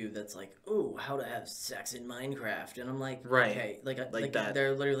on YouTube that's like, ooh, how to have sex in Minecraft. And I'm like, right. Okay. Like that.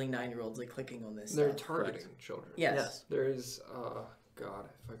 They're literally 9-year-olds, like, clicking on this They're stuff. targeting children. Yes. There's, God,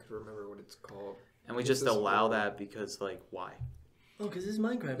 if I could remember what it's called. And we just allow that because, like, why? Oh, because it's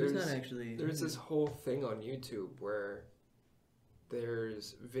Minecraft. It's not actually... There's this whole thing on YouTube where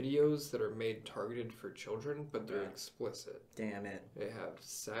there's videos that are made targeted for children, but they're explicit. Damn it. They have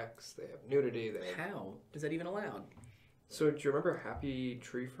sex, they have nudity, they have... How? Is that even allowed? So, do you remember Happy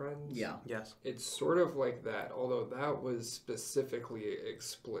Tree Friends? Yeah. Yes. It's sort of like that, although that was specifically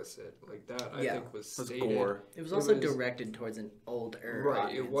explicit. Like, that, I think, was stated. Gore. It was also directed towards an older Right,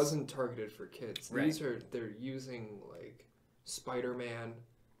 audience. it wasn't targeted for kids. Right. They're using, like, Spider-Man,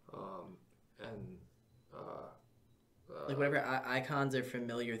 and, like whatever icons are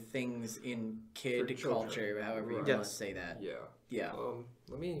familiar things in kid culture, however you want to say that. Yeah. Yeah.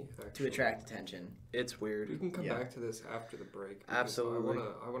 Let me actually, To attract attention. It's weird. We can come back to this after the break. Absolutely.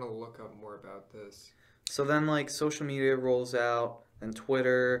 I wanna look up more about this. So then, like, social media rolls out, then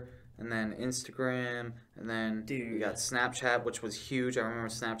Twitter, and then Instagram, and then we got Snapchat, which was huge. I remember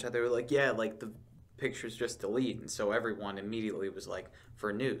Snapchat. They were like, yeah, like, the pictures just delete. And so everyone immediately was like,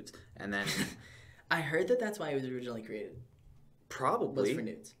 for nudes. And then... I heard that that's why it was originally created. Probably. Was for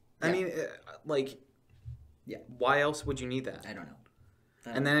nudes. I mean, like... Yeah. Why else would you need that? I don't know.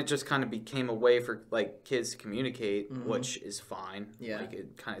 And then it just kind of became a way for, like, kids to communicate, which is fine. Yeah. Like,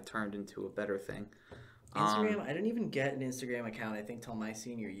 it kind of turned into a better thing. Instagram, I didn't even get an Instagram account, I think, till my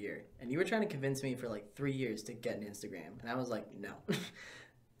senior year. And you were trying to convince me for, like, 3 years to get an Instagram. And I was like, no.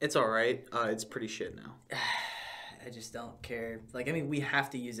 It's all right. It's pretty shit now. I just don't care. Like, I mean, we have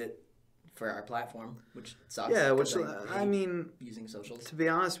to use it for our platform, which sucks. Yeah, which, I mean... using socials. To be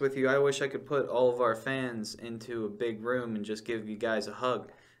honest with you, I wish I could put all of our fans into a big room and just give you guys a hug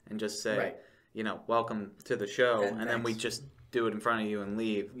and just say, you know, welcome to the show. And then we just do it in front of you and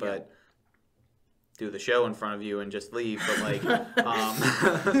leave. But do the show in front of you and just leave. But, like...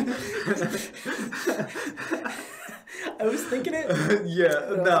 I was thinking it.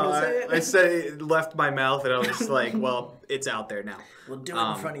 I said it left my mouth and I was just like, well, it's out there now. We'll do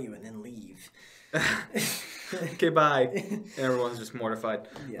it in front of you and then leave. Okay, bye. And everyone's just mortified.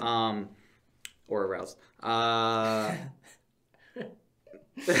 Yeah. Or aroused.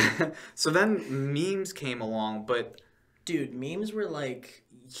 So then memes came along, but... Dude, memes were like...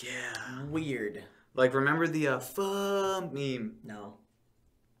 Yeah. Weird. Like, remember the pho meme? No.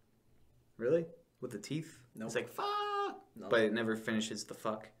 Really? With the teeth? No. It's like, fuck. No. But it never finishes the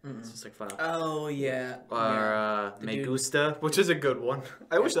fuck. It's just like, fuck. Oh, yeah. Or Me Gusta, which is a good one.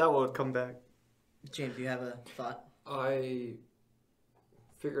 I wish that one would come back. James, do you have a thought? I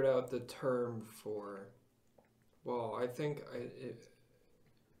figured out the term for... Well, I think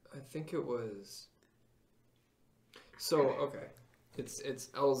it was... So, okay. It's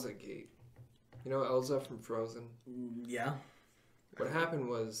Elsa Gate. You know Elsa from Frozen? Yeah. What happened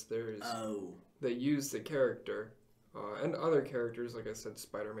was Oh. They used the character, and other characters, like I said,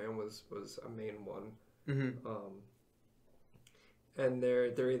 Spider-Man was a main one. Mm-hmm. And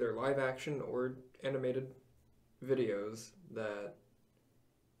they're either live action or animated videos that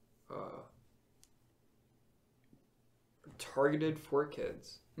targeted for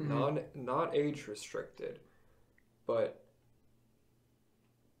kids, not age restricted, but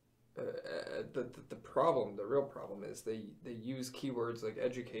the real problem is they use keywords like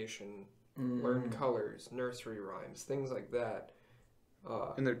education, learn colors, nursery rhymes, things like that.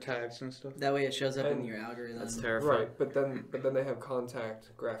 And their tags and stuff. That way it shows up in your algorithm. That's terrifying. Right, but then they have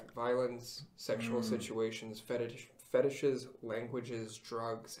contact, graphic violence, sexual situations, fetishes, languages,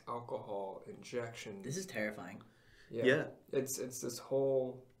 drugs, alcohol, injections. This is terrifying. Yeah. It's this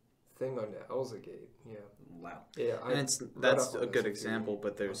whole thing on Elzagate. Yeah. Wow. Yeah, and that's a good example,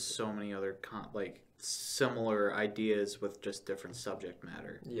 but there's so many other similar ideas with just different subject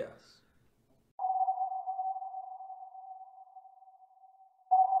matter. Yes.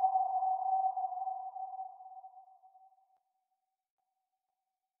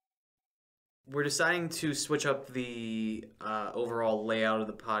 we're deciding to switch up the overall layout of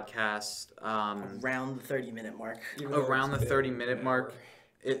the podcast. Around the 30-minute mark. Around the 30-minute mark.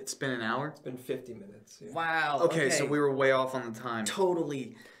 It's been an hour? It's been 50 minutes. Yeah. Wow. Okay, so we were way off on the time.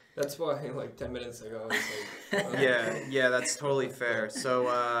 Totally. That's why, like, 10 minutes ago, I was like... Yeah, that's totally fair.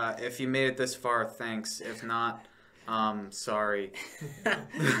 So, if you made it this far, thanks. If not, sorry.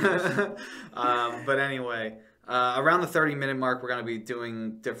 But anyway, around the 30-minute mark, we're going to be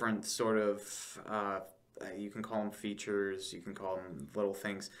doing different sort of... you can call them features, you can call them little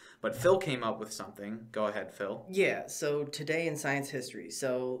things. But Phil came up with something. Go ahead, Phil. Yeah, so today in science history.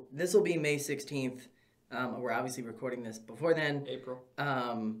 So this will be May 16th. We're obviously recording this before then. April.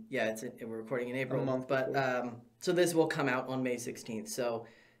 Yeah, we're recording in April. A month but so this will come out on May 16th. So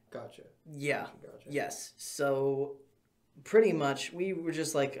Gotcha. yeah. Gotcha. Yes. So pretty much we were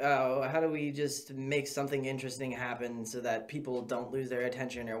just like, oh, how do we just make something interesting happen so that people don't lose their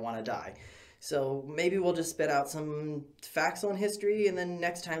attention or want to die? So maybe we'll just spit out some facts on history, and then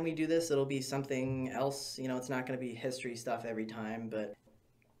next time we do this, it'll be something else. You know, it's not going to be history stuff every time, but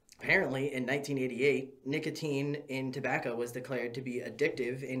apparently in 1988, nicotine in tobacco was declared to be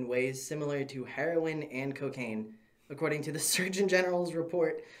addictive in ways similar to heroin and cocaine, according to the Surgeon General's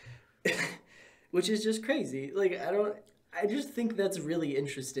report, which is just crazy. Like, I just think that's really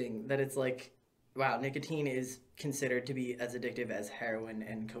interesting that it's like, wow, nicotine is considered to be as addictive as heroin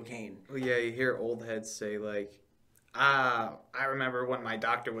and cocaine. Well, yeah, you hear old heads say, like, I remember when my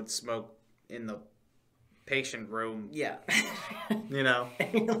doctor would smoke in the patient room. Yeah. You know?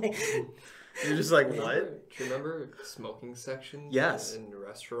 Like, You're just like, what? Do you remember smoking sections? Yes. In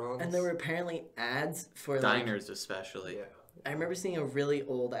restaurants? and there were apparently ads for Diners especially. Yeah. I remember seeing a really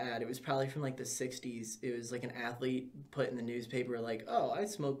old ad. It was probably from like the 60s. It was like an athlete put in the newspaper like, oh, I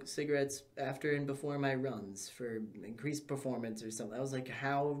smoke cigarettes after and before my runs for increased performance or something. I was like,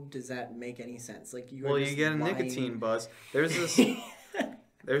 how does that make any sense? Like, you get a lying. nicotine buzz.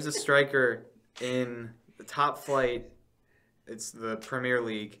 There's a striker in the top flight. It's the Premier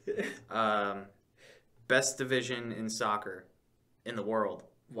League. Best division in soccer in the world.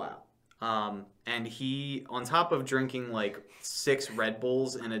 Wow. And he, on top of drinking like 6 Red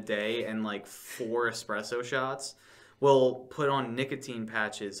Bulls in a day and like 4 espresso shots, will put on nicotine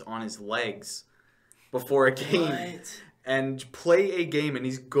patches on his legs before a game What? and play a game, and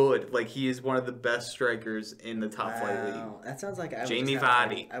he's good. Like, he is one of the best strikers in the top flight league. That sounds like Jamie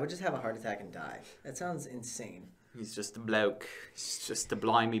Vardy. I would just have a heart attack and die. That sounds insane. He's just a bloke. He's just a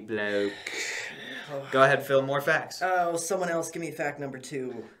blimey bloke. Go ahead, Phil. More facts. Oh, someone else give me fact number 2.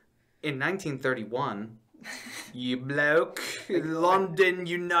 In 1931, you bloke, London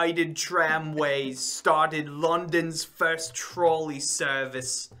United Tramways started London's first trolley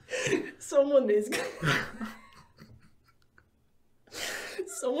service.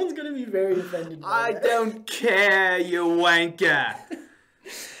 Someone's gonna be very offended by I that. don't care, you wanker.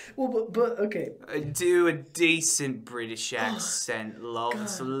 Well, but okay. I do a decent British accent, love.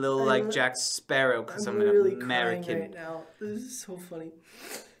 It's a little like Jack Sparrow because I'm an literally American. crying right now. This is so funny.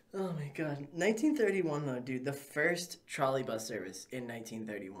 Oh my god. 1931 though, dude. The first trolley bus service in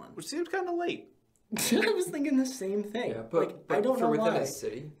 1931. Which seems kind of late. I was thinking the same thing. Yeah, but, like, but I don't for know within why. a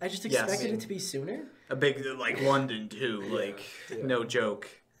city. I just Yes. expected it to be sooner. A big, like London too, like yeah. no joke.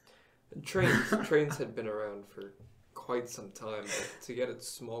 Trains had been around for quite some time, but to get it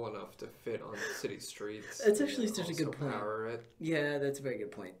small enough to fit on city streets. That's actually and such a also good point. Power it. Yeah, that's a very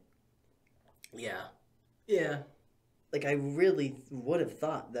good point. Yeah. Yeah. Like, I really would have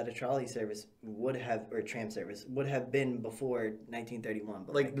thought that a trolley service would have, or a tram service, would have been before 1931.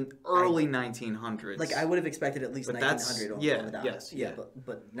 But Like early 1900s. Like, I would have expected at least But that's- 1900 on yeah, without. yes, Yeah, yeah.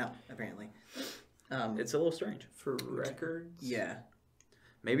 but no, apparently. It's a little strange. For records? Yeah.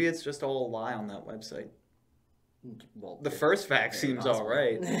 Maybe it's just all a lie on that website. Well, The first fact very seems possible. all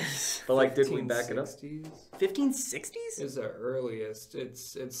right. But like, did we back it up? 1560s 1560s? is the earliest.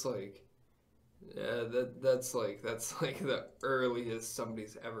 It's like, yeah, that's like the earliest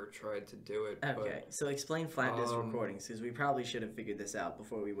somebody's ever tried to do it. Okay, so explain flat disk Um, recordings, because we probably should have figured this out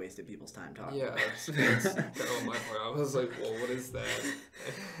before we wasted people's time But talking. yeah, that's kind of my point. I was like, well, what is that?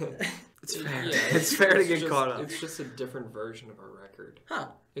 It's fair. Yeah, It's fair to get just- caught up. It's just a different version of a record. Huh.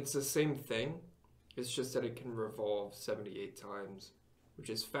 It's the same thing. It's just that it can revolve 78 times, which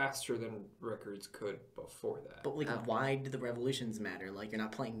is faster than records could before that. But, like, Oh. why do the revolutions matter? Like, you're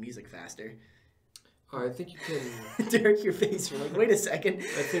not playing music faster. I think you can. Derek, your face, you're like, wait a second.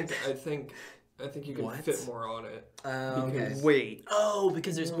 I think you can What? fit more on it. Okay. Because- Wait. Oh,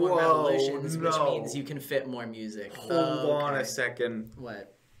 because there's more Whoa, revolutions, which no. means you can fit more music. Hold on Okay. a second.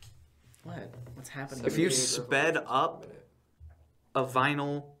 What? What? What's happening? If you 78 sped revolutions per up minute. a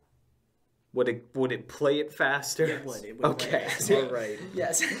vinyl Would it play it faster? It would. It would Okay, play it faster. all right.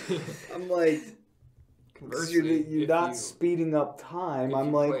 Yes. I'm like, Conversely, you're if not you- speeding up time. if I'm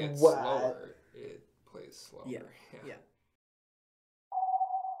you play like, it what? slower, it plays slower. Yeah. Yeah.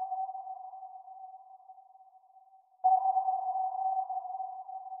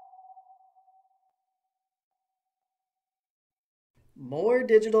 More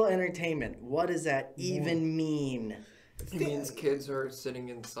digital entertainment. What does that even mean? It means kids are sitting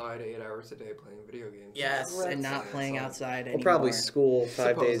inside 8 hours a day playing video games. Yes, Correct. and not playing outside Well, anymore. probably school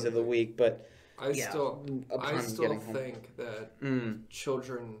 5 days of the Supposedly. week, but I Yeah. still upon getting home. think that Mm.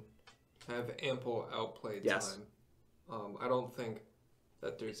 children have ample outplay Yes. time. I don't think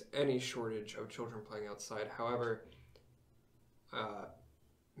that there's any shortage of children playing outside. However,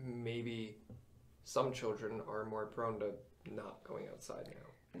 maybe some children are more prone to not going outside now.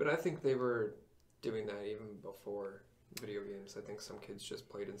 But I think they were doing that even before video games. I think some kids just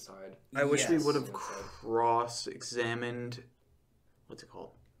played inside. I wish we Yes. would have cross-examined. What's it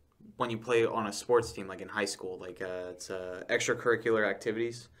called? When you play on a sports team, like in high school, like it's extracurricular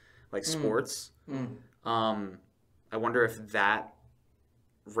activities, like sports. I wonder if that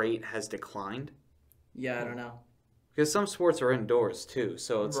rate has declined. Yeah, I don't know. Because some sports are indoors too,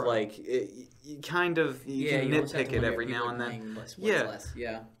 so it's Right. like you kind of you can you almost have nitpick to it wonder every if people now are and then. playing less sports Yeah. less.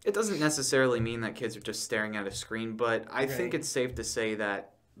 Yeah. It doesn't necessarily mean that kids are just staring at a screen, but I think Right. it's safe to say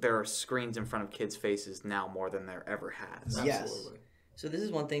that there are screens in front of kids' faces now more than there ever has. Yes. Absolutely. So this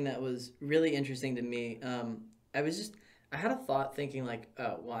is one thing that was really interesting to me. I had a thought thinking like,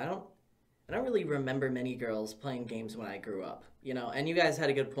 oh, well, I don't really remember many girls playing games when I grew up, you know. And you guys had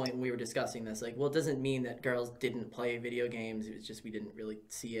a good point when we were discussing this. Like, well, it doesn't mean that girls didn't play video games. It was just we didn't really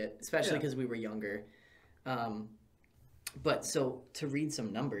see it, especially because we were younger. But so to read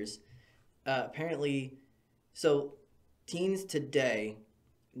some numbers, apparently, so teens today,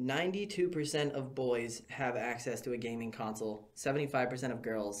 92% of boys have access to a gaming console. 75% of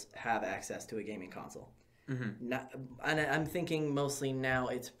girls have access to a gaming console. Not, and I'm thinking mostly now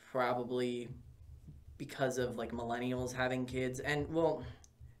it's probably because of like millennials having kids, and well,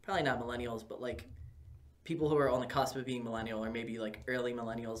 probably not millennials, but like people who are on the cusp of being millennial or maybe like early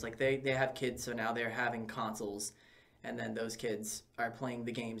millennials, like they have kids, so now they're having consoles, and then those kids are playing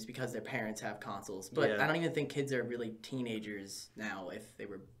the games because their parents have consoles. But Yeah. I don't even think kids are really teenagers now if they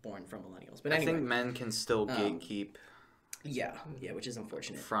were born from millennials. But I anyway, think men can still gatekeep yeah, which is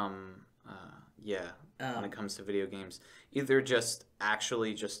unfortunate. from when it comes to video games. Either just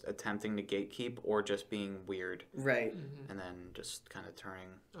actually just attempting to gatekeep or just being weird Right. and then just kind of turning.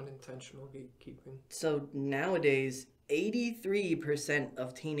 Unintentional gatekeeping. So nowadays, 83%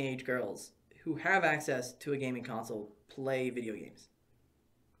 of teenage girls who have access to a gaming console play video games.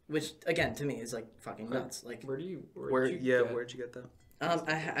 Which, again, to me is like fucking nuts. Like, Where'd you Where'd you get that?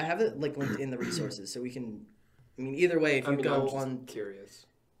 I have it like linked in the resources, so we can. I mean, either way, if you I'm go just on, curious.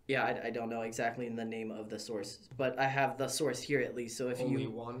 yeah, I don't know exactly the name of the source, but I have the source here at least. So if Only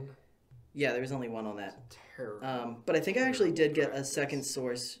you, one? yeah, there was only one on that. Terrible. But I think I actually did get a practice. second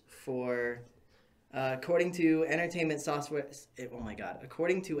source for, according to entertainment software. Oh my God!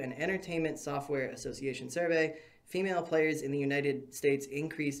 According to an Entertainment Software Association survey, female players in the United States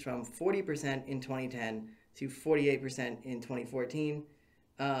increased from 40% in 2010 to 48% in 2014.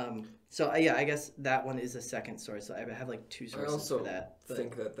 So yeah, I guess that one is a second source. So I have like two I sources also for that. But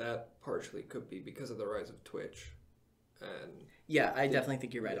think that partially could be because of the rise of Twitch. And yeah, I definitely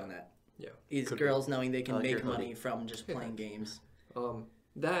think you're right on that. yeah. Is Could girls knowing they can like make your money from just playing games.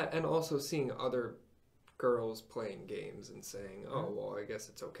 That and also seeing other girls playing games and saying, "Oh, well, I guess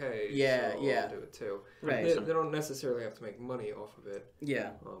it's okay. Yeah, so yeah. I'll do it too." Right. They don't necessarily have to make money off of it.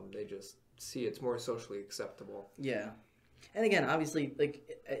 Yeah. They just see it's more socially acceptable. Yeah. And again, obviously, like,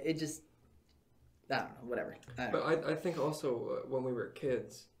 it just, I don't know, whatever. I don't know. But I think also when we were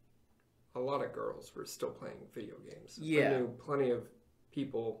kids, a lot of girls were still playing video games. Yeah. I knew plenty of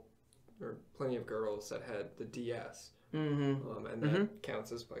people, or plenty of girls that had the DS. And that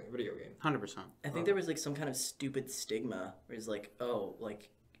counts as playing a video game. 100%. I think there was, like, some kind of stupid stigma where it's like, oh, like,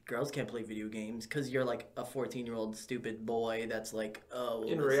 girls can't play video games because you're, like, a 14-year-old stupid boy that's like, oh,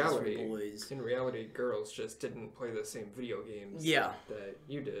 In this is for reality, boys. girls just didn't play the same video games Yeah. that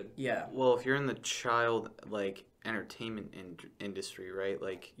you did. Yeah. Well, if you're in the child like entertainment industry, right?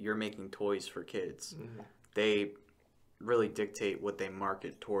 Like you're making toys for kids. They really dictate what they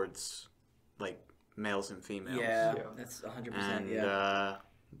market towards, like males and females. Yeah, Yeah. that's 100%. And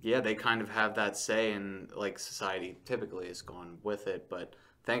yeah. they kind of have that say, and like society typically has gone with it. But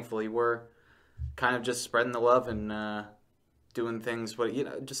thankfully, we're kind of just spreading the love and doing things.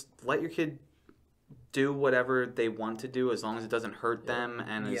 But just let your kid do whatever they want to do as long as it doesn't hurt them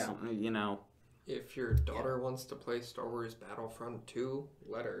and If your daughter wants to play Star Wars Battlefront 2,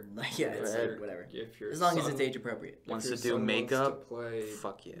 let her. Yeah, it's like, whatever. If your as long as son it's age appropriate. wants your to do son makeup, wants to play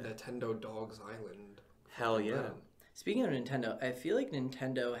fuck yeah. Nintendo Dog's Island. Hell let yeah. him. Speaking of Nintendo, I feel like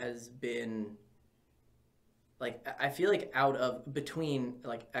Nintendo has been like I feel like out of between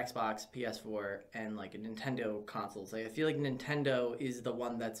like Xbox, PS4, and like Nintendo consoles, like, I feel like Nintendo is the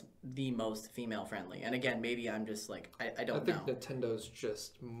one that's the most female friendly. And again, maybe I'm just like I don't know. I think Nintendo's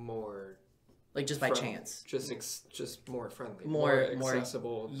just more Like just by chance. Just more friendly. More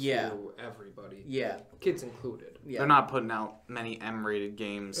accessible to everybody. Yeah. Kids included. Yeah. They're not putting out many M-rated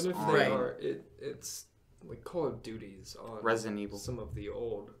games And if on they are, it's like Call of Duty's on Resident Evil. some of the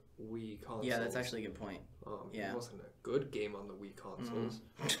old Wii consoles. Yeah, that's actually a good point. It wasn't a good game on the Wii consoles,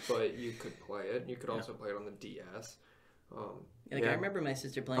 but you could play it. You could also play it on the DS. I remember my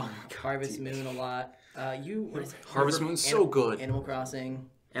sister playing Harvest Moon a lot. What is it? Harvest Moon's so good. Animal Crossing.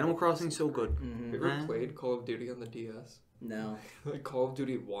 Animal Crossing's so good. Have you ever played Call of Duty on the DS? No. Like Call of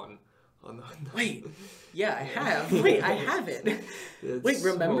Duty 1 on the... Wait. Yeah, I have. Wait, I have it. Wait,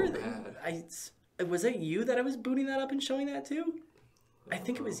 remember so that? Was it you that I was booting that up and showing that to? I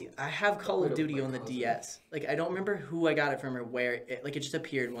think it was you. I have Call of Duty on the DS. Like, I don't remember who I got it from or where. It just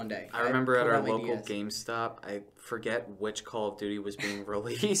appeared one day. I remember at pulled our out my local DS. GameStop, I forget which Call of Duty was being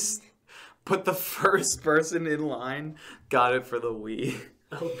released, but the first person in line got it for the Wii.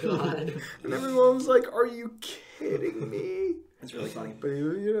 Oh, God. And everyone was like, are you kidding me? That's really funny. But,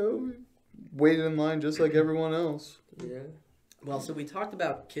 waited in line just like everyone else. Yeah. Well, so we talked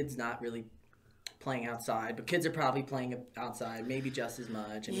about kids not really playing outside, but kids are probably playing outside maybe just as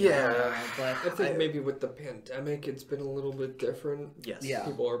much. And But I think maybe with the pandemic, it's been a little bit different. Yes. Yeah.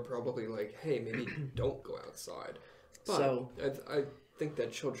 People are probably like, hey, maybe don't go outside. But So I think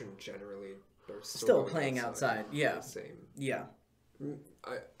that children generally are still playing outside. Yeah. The same. Yeah.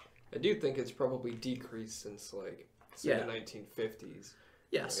 I do think it's probably decreased since like say the 1950s.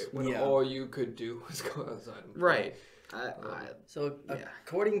 Yes. Right? When all you could do was go outside and play. Right. So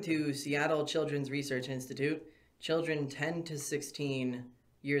according to Seattle Children's Research Institute, children 10 to 16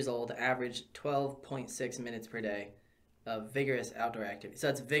 years old average 12.6 minutes per day of vigorous outdoor activity. So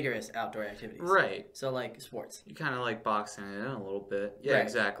that's vigorous outdoor activities. Right. So like sports. You kind of like boxing it in a little bit. Yeah, Right.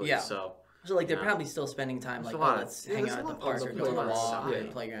 Exactly. Yeah. So like they're probably still spending time like, let's hang out at the park or go on a walk or the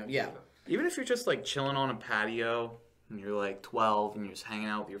playground. Yeah. even if you're just like chilling on a patio and you're like 12 and you're just hanging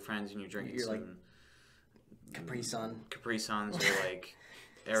out with your friends and you're drinking some like Capri Sun. Capri Suns or like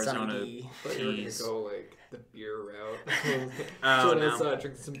Arizona But you're gonna teas. go like the beer route. Oh, Chilling no. outside,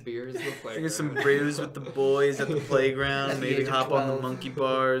 drinking some beers in the playground. Drinking some brews with the boys at the playground. At the Maybe age of hop on the 12. monkey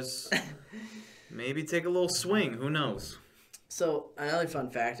bars. Maybe take a little swing. Who knows? So, another fun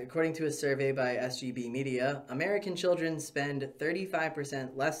fact, according to a survey by SGB Media, American children spend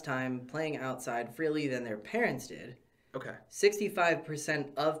 35% less time playing outside freely than their parents did. Okay.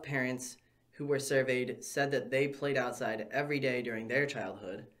 65% of parents who were surveyed said that they played outside every day during their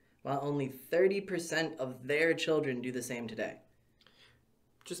childhood, while only 30% of their children do the same today.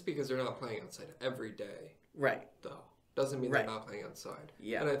 Just because they're not playing outside every day, Right. though, doesn't mean Right. they're not playing outside.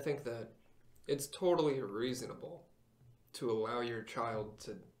 Yeah. And I think that it's totally reasonable to allow your child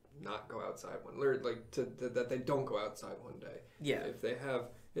to not go outside or like that they don't go outside one day. Yeah. If they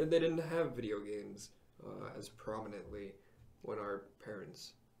didn't have video games as prominently when our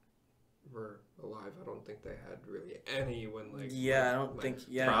parents were alive. I don't think they had really any when like Yeah, I don't think,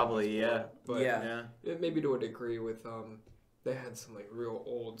 yeah. Probably, yeah. But Yeah. maybe to a degree with they had some like real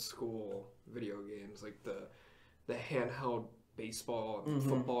old school video games like the handheld baseball and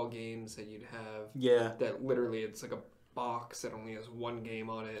football games that you'd have. Yeah. That literally it's like a box that only has one game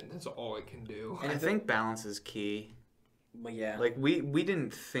on it and that's all it can do. I think balance is key. Well, yeah. Like we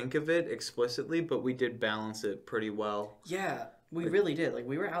didn't think of it explicitly, but we did balance it pretty well. Yeah, we really did. Like,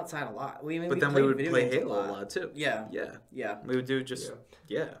 we were outside a lot. But then we would play Halo a lot too. Yeah. Yeah. Yeah. We would do just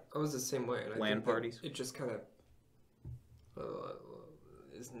I was the same way. And I LAN think that parties. It just kind of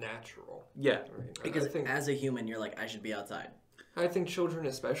is natural. Yeah. Right? Because as a human, you're like, I should be outside. I think children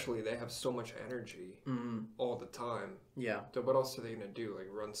especially, they have so much energy all the time. Yeah. So what else are they going to do? Like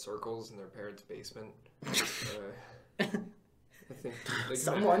run circles in their parents' basement? I think they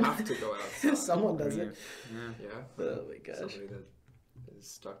Someone have to go outside. Someone does it. Yeah. Oh my gosh. Somebody that is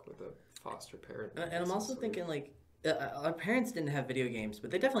stuck with a foster parent. And I'm also thinking, like, our parents didn't have video games,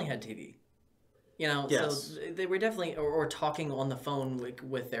 but they definitely had TV. You know, Yes. so they were definitely, or talking on the phone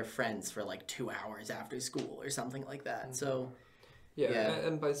with their friends for like 2 hours after school or something like that. So, Yeah,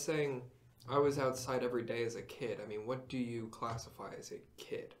 and by saying I was outside every day as a kid, I mean, what do you classify as a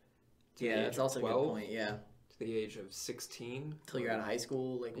kid? to Yeah, the age that's of also 12, a good point. Yeah, to the age of 16. till you're out of high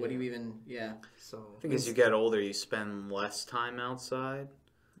school. Like, what do you even? Yeah. So I think as you get older, you spend less time outside,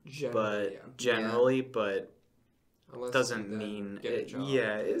 generally, but generally, but unless doesn't you then mean get a job.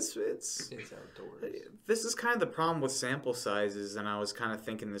 yeah. It's outdoors. this is kind of the problem with sample sizes, and I was kind of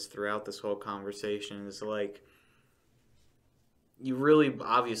thinking this throughout this whole conversation is like you really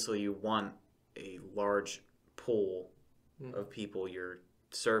obviously you want a large pool of people you're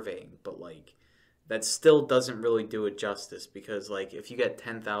surveying, but like that still doesn't really do it justice because like if you get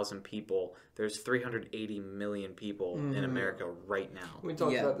 10,000 people, there's 380 million people in America right now. We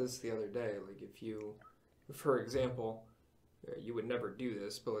talked about this the other day. Like if you, for example, you would never do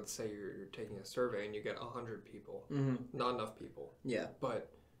this, but let's say you're taking a survey and you get 100 people, not enough people. Yeah.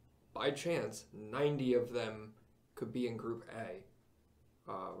 But by chance, 90 of them could be in Group A.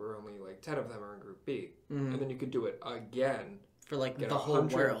 Where only like 10 of them are in Group B. And then you could do it again. For like Get the whole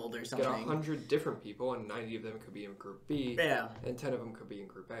 100 world or something. Get 100 different people, and 90 of them could be in Group B. Yeah. And 10 of them could be in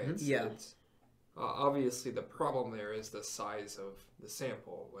Group A. It's, obviously, the problem there is the size of the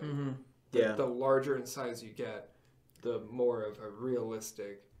sample. Like, the larger in size you get, the more of a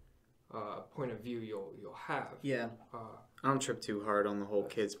realistic point of view you'll have. Yeah. I don't trip too hard on the whole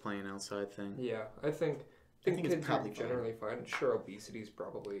kids playing outside thing. Yeah, I think it's kids probably are generally fine. Sure, obesity is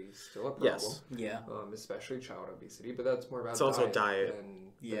probably still a problem. Yes. Yeah. Especially child obesity, but that's more about It's also diet.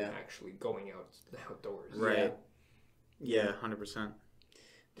 than actually going outdoors. Right. Yeah, 100%.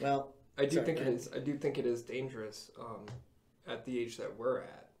 Well, I do think it is dangerous at the age that we're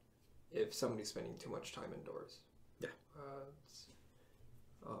at if somebody's spending too much time indoors. Yeah.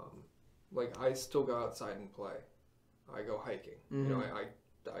 Like I still go outside and play. I go hiking. You know,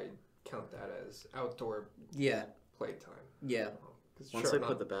 I count that as outdoor playtime. Yeah. Once they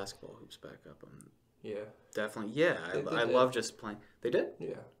put the basketball hoops back up, Yeah. definitely. Yeah, I did. love just playing. They did?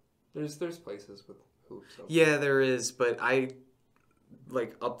 Yeah. There's places with hoops. Yeah, there is, but I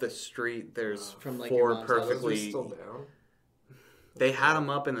like up the street. There's From, like, your four mom's house. Those are perfectly. still down. They had them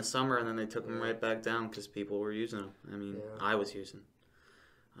up in the summer, and then they took them right back down because people were using them. I mean, I was using.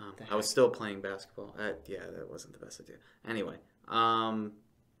 I was still playing basketball. Yeah, that wasn't the best idea. Anyway,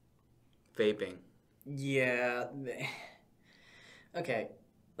 vaping. Yeah. Okay.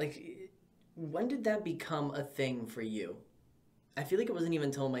 Like, when did that become a thing for you? I feel like it wasn't even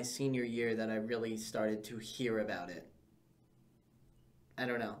until my senior year that I really started to hear about it. I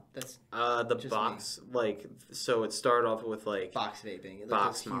don't know. That's the just box, like, so it started off with like box vaping. Like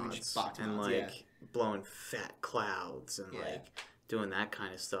box those huge mods box and mods, like blowing fat clouds and like doing that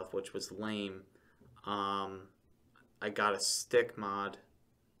kind of stuff, which was lame. I got a stick mod,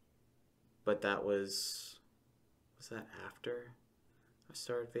 but that was that after I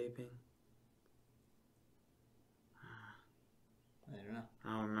started vaping? I don't know. I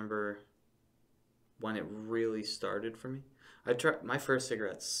don't remember when it really started for me. I tried my first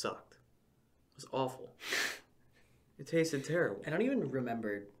cigarette sucked. It was awful. It tasted terrible. I don't even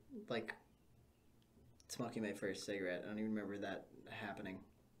remember like smoking my first cigarette. I don't even remember that happening.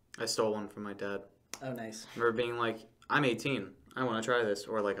 I stole one from my dad. Oh, nice. I remember being like, I'm 18. I want to try this.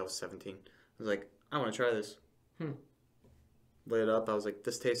 Or like I was 17. I was like, I want to try this. Lit it up. I was like,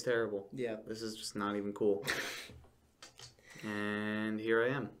 this tastes terrible. Yeah. This is just not even cool. And here I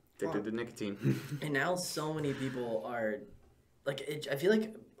am. Addicted to nicotine. And now so many people are, like, I feel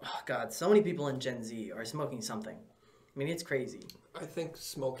like, oh God, so many people in Gen Z are smoking something. I mean, it's crazy. I think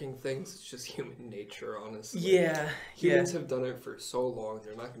smoking things is just human nature, honestly. Yeah. Humans have done it for so long,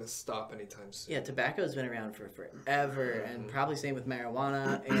 they're not going to stop anytime soon. Yeah, tobacco's been around for forever, and probably same with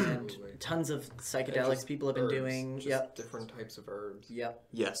marijuana and tons of psychedelics people have been doing. Just different types of herbs. Yep.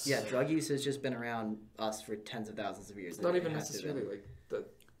 Yes. Yeah, drug use has just been around us for tens of thousands of years. It's not even necessarily like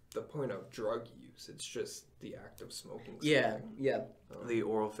the point of drug use. It's just the act of smoking. Yeah, yeah. The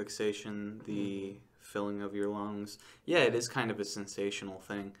oral fixation, the filling of your lungs. Yeah, it is kind of a sensational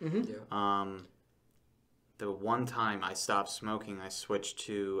thing. Yeah. The one time I stopped smoking, I switched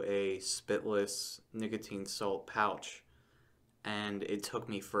to a spitless nicotine salt pouch, and it took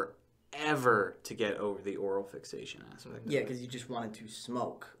me forever to get over the oral fixation aspect. Yeah, because you just wanted to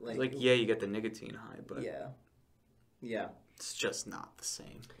smoke. Like, yeah, you get the nicotine high, but yeah, it's just not the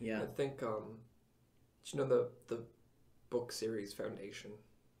same. yeah. I think, did you know the book series Foundation?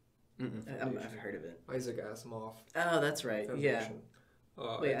 I've heard of it. Isaac Asimov. Oh, that's right. Foundation.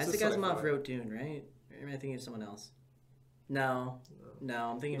 Yeah. Wait, It's a Isaac Asimov sci-fi. wrote Dune, right? Or am I thinking of someone else? No,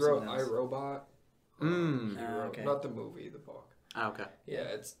 I'm thinking He of wrote someone else. I, Robot. He wrote, okay. Not the movie, the book. Okay. Yeah,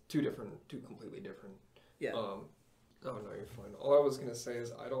 it's two completely different. Yeah. Oh no, you're fine. All I was gonna say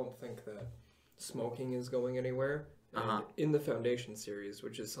is I don't think that smoking is going anywhere. And in the Foundation series,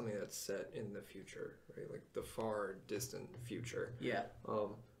 which is something that's set in the future, right? Like the far distant future. Yeah.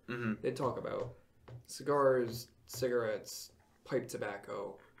 They talk about cigars, cigarettes, pipe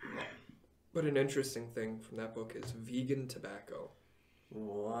tobacco. But an interesting thing from that book is vegan tobacco.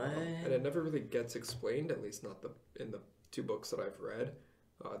 What? And it never really gets explained, at least not in the 2 books that I've read.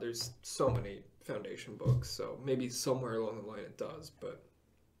 There's so many Foundation books, so maybe somewhere along the line it does, but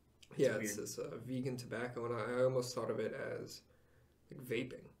yeah, it's this vegan tobacco, and I almost thought of it as like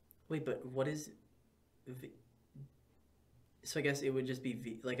vaping. Wait, but what is... So I guess it would just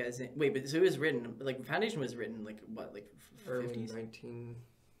be like as in, wait, but so it was written like Foundation was written like what, like Early 50s,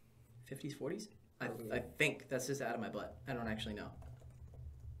 50s, 40s. I think that's just out of my butt. I don't actually know.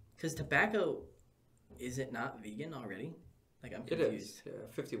 Because tobacco, is it not vegan already? Like I'm confused. It is. Yeah,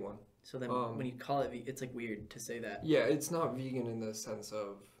 51. So then when you call it, it's like weird to say that. Yeah, it's not vegan in the sense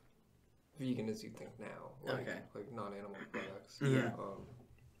of vegan as you think now. Like, okay. Like non-animal products. Yeah.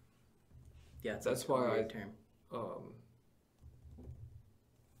 Yeah, it's that's like a why weird term.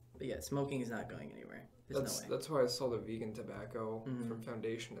 But yeah, smoking is not going anywhere. There's no way. That's why I saw the vegan tobacco from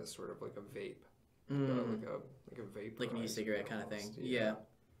Foundation as sort of like a vape, like a vape, like an e-cigarette kind of thing. Yeah.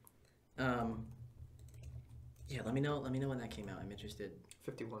 Yeah. Let me know when that came out. I'm interested.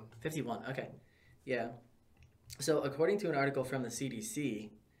 51. 51. Okay. Yeah. So according to an article from the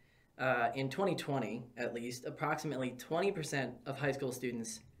CDC, in 2020, at least, approximately 20% of high school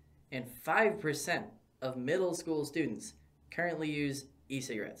students and 5% of middle school students currently use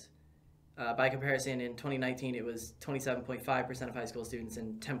e-cigarettes. By comparison, in 2019, it was 27.5% of high school students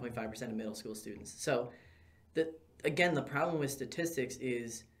and 10.5% of middle school students. So, the problem with statistics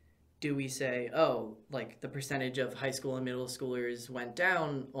is, do we say, oh, like the percentage of high school and middle schoolers went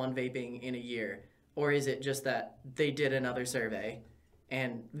down on vaping in a year? Or is it just that they did another survey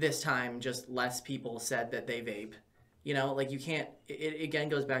and this time just less people said that they vape? You know, like you can't, it again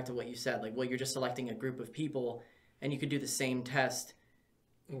goes back to what you said, like, well, you're just selecting a group of people and you could do the same test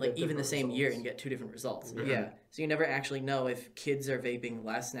like even the same year and get 2 different results. Yeah. So you never actually know if kids are vaping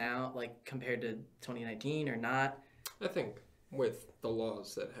less now, like compared to 2019 or not. I think with the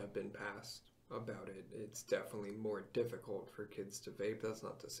laws that have been passed about it, it's definitely more difficult for kids to vape. That's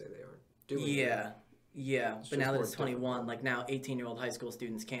not to say they aren't doing it. Yeah. But now that it's 21, like now 18-year-old high school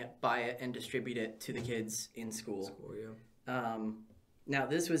students can't buy it and distribute it to the kids in school. Now,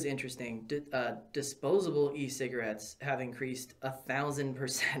 this was interesting. Disposable e-cigarettes have increased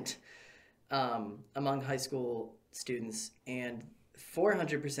 1,000% among high school students and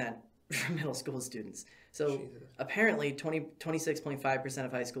 400% for middle school students. So apparently 26.5%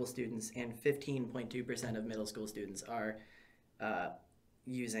 of high school students and 15.2% of middle school students are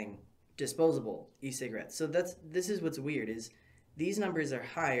using disposable e-cigarettes. So this is what's weird is these numbers are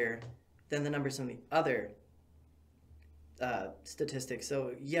higher than the numbers from the other statistics.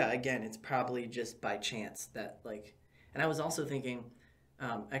 So yeah, again, it's probably just by chance that like, and I was also thinking,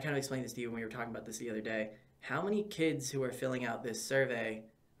 I kind of explained this to you when we were talking about this the other day, how many kids who are filling out this survey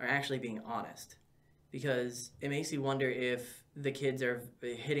are actually being honest? Because it makes you wonder if the kids are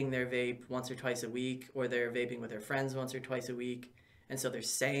hitting their vape once or twice a week, or they're vaping with their friends once or twice a week, and so they're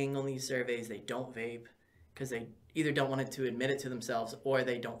saying on these surveys they don't vape because they either don't want to admit it to themselves or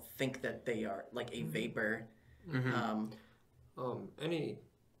they don't think that they are like a vapor. Any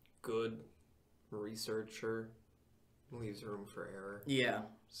good researcher leaves room for error. Yeah.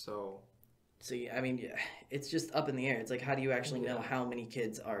 So yeah, I mean, yeah, it's just up in the air. It's like, how do you actually know how many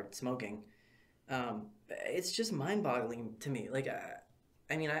kids are smoking? It's just mind-boggling to me. Like, I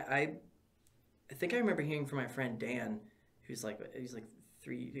think I remember hearing from my friend Dan, he's like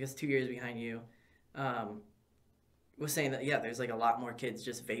 2 years behind you, was saying that there's like a lot more kids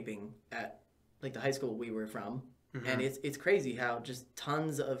just vaping at like the high school we were from. And it's crazy how just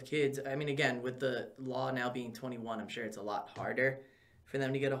tons of kids, I mean, again, with the law now being 21, I'm sure it's a lot harder for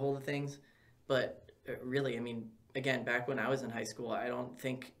them to get a hold of things. But really, I mean, again, back when I was in high school, I don't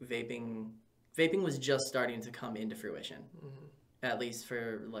think vaping was just starting to come into fruition, at least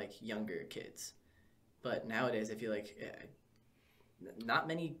for like younger kids. But nowadays, I feel like not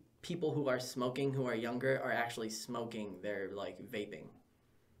many people who are smoking who are younger are actually smoking. They're like vaping.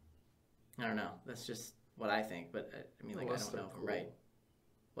 I don't know. That's just what I think, but I mean, like, I don't know if I'm right.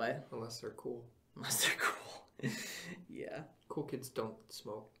 What? Unless they're cool. Unless they're cool. Yeah. Cool kids don't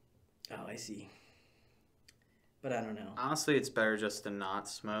smoke. Oh, I see. But I don't know. Honestly, it's better just to not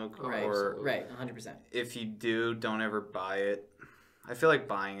smoke. Right, right, 100%. If you do, don't ever buy it. I feel like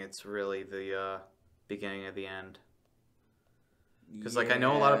buying it's really the beginning of the end. Because, like, I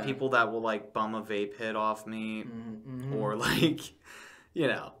know a lot of people that will, like, bum a vape hit off me or, like, you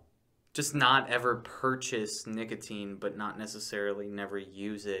know, just not ever purchase nicotine, but not necessarily never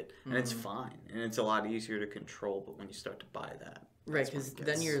use it, and it's fine, and it's a lot easier to control. But when you start to buy that, Right, because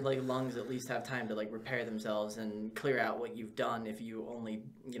then your like lungs at least have time to like repair themselves and clear out what you've done if you only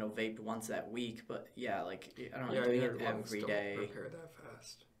vaped once that week. But yeah, like I don't know, doing your it lungs every don't day. repair that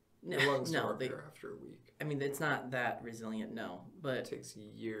fast. No, Your lungs don't no, repair after a week. I mean, it's not that resilient, no. But It takes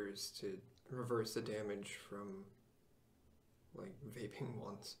years to reverse the damage from like vaping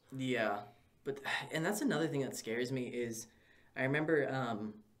once. yeah, and that's another thing that scares me is I remember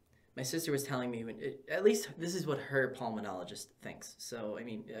my sister was telling me at least this is what her pulmonologist thinks. So I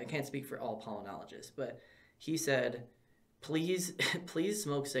mean, I can't speak for all pulmonologists, but he said, please, please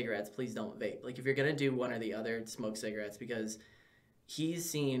smoke cigarettes. Please don't vape. Like if you're gonna do one or the other, smoke cigarettes because he's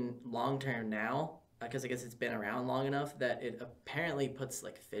seen long term now. Because I guess it's been around long enough that it apparently puts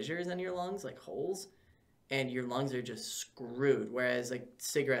like fissures in your lungs, like holes, and your lungs are just screwed. Whereas like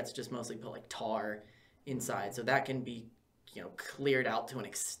cigarettes just mostly put like tar inside, so that can be cleared out to an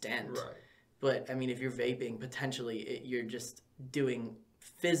extent. Right. But I mean, if you're vaping, potentially you're just doing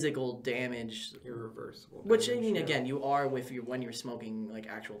physical damage. Irreversible. Which I damage, mean, yeah. again, you are when you're smoking like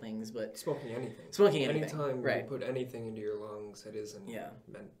actual things, but Smoking anything. Anything, Anytime right? you put anything into your lungs that isn't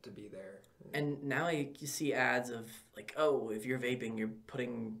meant to be there. And now you see ads of like, oh, if you're vaping, you're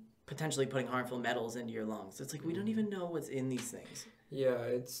potentially putting harmful metals into your lungs. It's like we don't even know what's in these things. Yeah,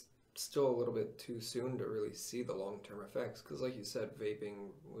 it's still a little bit too soon to really see the long-term effects because, like you said, vaping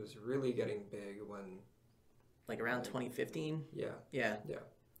was really getting big when, like around 2015. Yeah.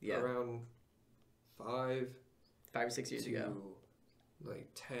 Around 5 or 6 years ago. Like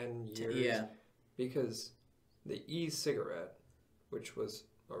 10 years. Yeah. Because the e-cigarette, which was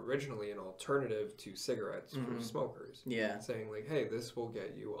originally an alternative to cigarettes for smokers. Yeah. Saying like, hey, this will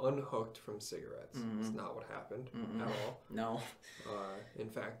get you unhooked from cigarettes. It's not what happened at all. No. In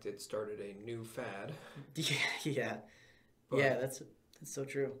fact, it started a new fad. Yeah. But, yeah, that's so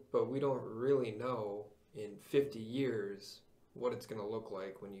true. But we don't really know in 50 years what it's going to look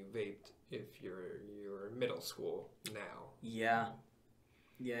like when you vaped if you're in middle school now. Yeah.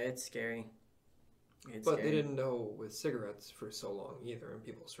 Yeah, it's scary. But they didn't know with cigarettes for so long either, and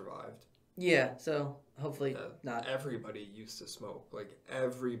people survived. Yeah, so hopefully not. Everybody used to smoke. Like,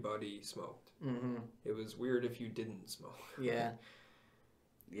 everybody smoked. Mm-hmm. It was weird if you didn't smoke. Yeah.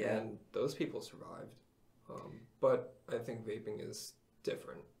 Yeah. And those people survived. But I think vaping is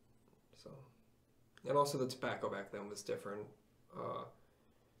different. So, and also the tobacco back then was different.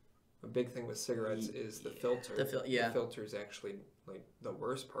 A big thing with cigarettes is the filter. The filter is actually like the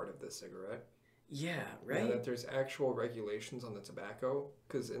worst part of the cigarette. Yeah, right. Yeah, that there's actual regulations on the tobacco,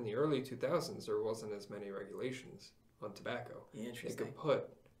 because in the early 2000s there wasn't as many regulations on tobacco. Interesting. They could put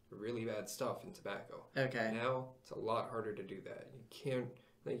really bad stuff in tobacco. Okay. Now it's a lot harder to do that. You can't,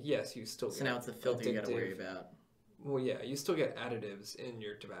 like, yes, you still. So now it's the filter you got to worry about. Well, yeah, you still get additives in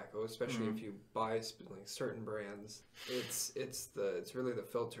your tobacco, especially if you buy like certain brands. It's really the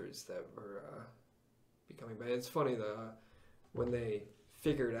filters that were becoming bad. It's funny when they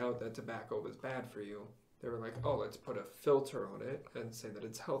figured out that tobacco was bad for you, they were like, oh, let's put a filter on it and say that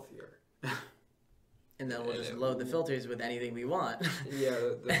it's healthier. And then we'll just load the filters with anything we want. Yeah,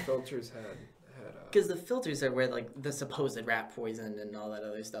 the filters had because the filters are where like the supposed rat poison and all that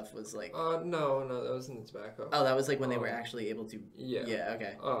other stuff was like. No, that was in the tobacco. Oh, that was like when they were actually able to. Yeah. Yeah.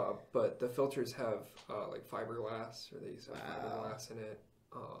 Okay. But the filters have like fiberglass, or they used to have fiberglass in it.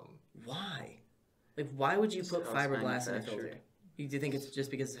 Why? Like, why would you put fiberglass in a filter? Do you think it's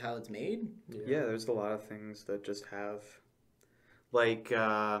just because of how it's made? Yeah, there's a lot of things that just have, like,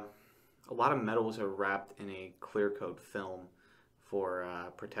 a lot of metals are wrapped in a clear coat film for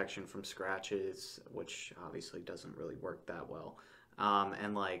protection from scratches, which obviously doesn't really work that well.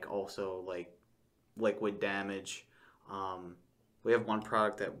 And, like, also, like, liquid damage. We have one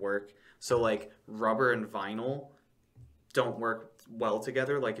product at work. So, like, rubber and vinyl don't work well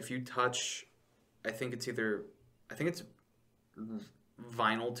together. Like, if you touch, I think it's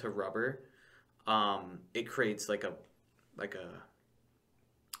vinyl to rubber, it creates like a kind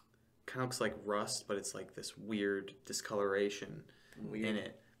of looks like rust, but it's like this weird discoloration in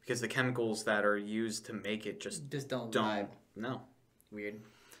it because the chemicals that are used to make it just don't vibe. No. Weird.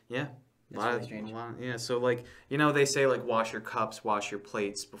 Yeah. That's really strange. Yeah, so like, they say like wash your cups, wash your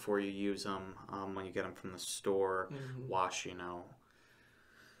plates before you use them. When you get them from the store, wash,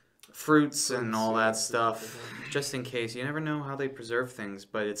 fruits and all that stuff, just in case. You never know how they preserve things,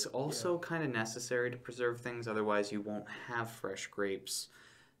 but it's also kind of necessary to preserve things, otherwise you won't have fresh grapes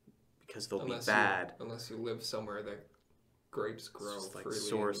because they'll be bad. Unless you live somewhere that grapes grow freely.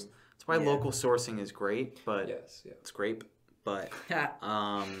 Sourced. That's why local sourcing is great, but yes, it's grape, but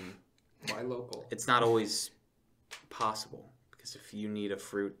buy local. It's not always possible because if you need a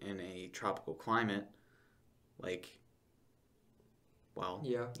fruit in a tropical climate, like, well,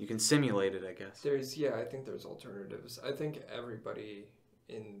 Yeah. you can simulate it, I guess. I think there's alternatives. I think everybody,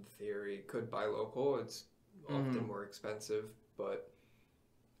 in theory, could buy local. It's often more expensive, but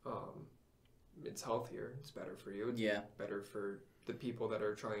it's healthier. It's better for you. It's better for the people that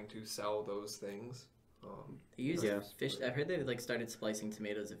are trying to sell those things. They use fish. I've heard they've like started splicing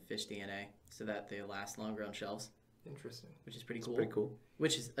tomatoes of fish DNA so that they last longer on shelves. Interesting. Which is pretty cool. Pretty cool.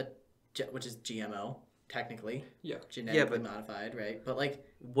 Which is GMO technically. Yeah. Genetically modified, right? But like,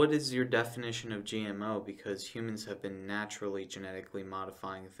 what is your definition of GMO? Because humans have been naturally genetically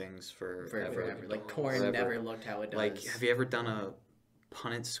modifying things forever. Like corn never looked how it does. Like, have you ever done a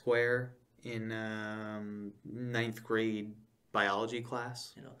Punnett square in 9th grade biology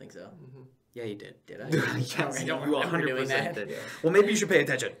class? I don't think so. Mm-hmm. Yeah, you did. Did I? Yes, I don't you remember doing that. did. Well, maybe you should pay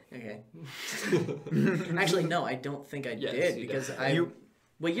attention. Okay. Actually, no, I don't think I Yes, did you because did.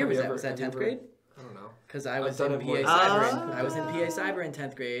 What year was that? Was that 10th grade? I don't know. Because I was I've in done PA it more Cyber. I was in PA Cyber in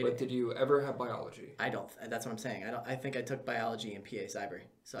 10th grade. But did you ever have biology? I don't. That's what I'm saying. I think I took biology in PA Cyber.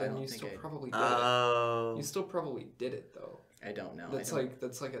 So Then I don't you think still I. probably did Oh. it. You still probably did it though. I don't know. That's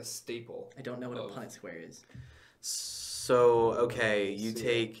like a staple. I don't know what a Punnett square is. So, okay, you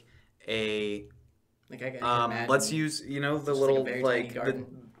take a... Like I can imagine. Let's use, the just little, like a very like, tiny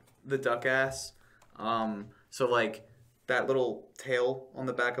garden. the duck ass. So, like, that little tail on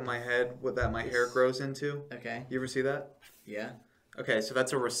the back of my head that my hair grows into. Okay. You ever see that? Yeah. Okay, so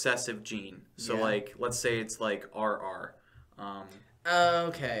that's a recessive gene. So, Yeah. like, let's say it's, like, RR.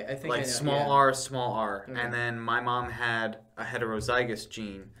 Okay, I think Like, I know. small r, small r. Okay. And then my mom had a heterozygous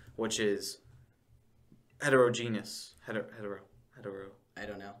gene, which is heterogeneous. Hetero. I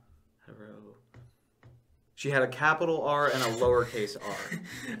don't know. She had a capital R and a lowercase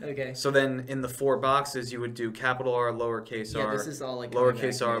r. Okay. So then in the 4 boxes, you would do capital R, lowercase Yeah, r, this is all like lowercase r, coming back to me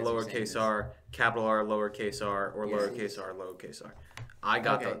as you're saying lowercase this. r, capital R, lowercase r, or Yes. lowercase r, lowercase r. I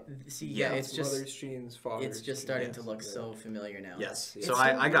got Okay. See, yeah, it's just mother's genes, father's it's just starting genes. to look so familiar now. Yes. It's So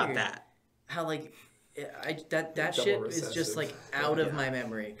I got weird that. How like that Double shit is just recessive. like out of Yeah. my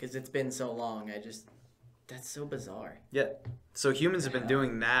memory because it's been so long. That's so bizarre. Yeah. So humans have been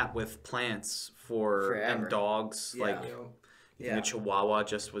doing that with plants Forever. and dogs. Yeah. Like, You know, you think a chihuahua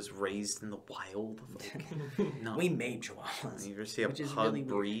just was raised in the wild? Like, no. We made chihuahuas. You ever see a which is pug really weird.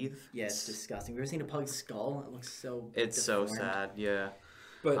 breathe? Yeah, it's disgusting. You ever seen a pug's skull? It looks so. It's so deformed. sad. Yeah.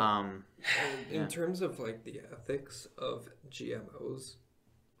 but Yeah. in terms of like the ethics of GMOs,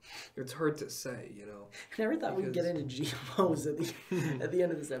 it's hard to say. I never thought we'd get into GMOs at the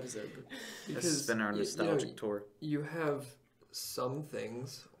end of this episode. This has been our nostalgic tour. You have some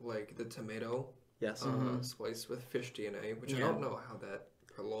things like the tomato Yes. spliced with fish DNA, which I Yeah. don't know how that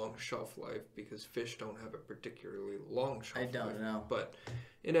prolongs shelf life because fish don't have a particularly long shelf life. I don't know. But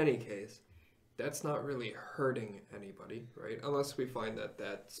in any case, that's not really hurting anybody, right? Unless we find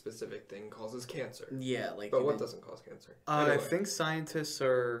that specific thing causes cancer. Yeah, like. But what doesn't cause cancer? I Anyway. think scientists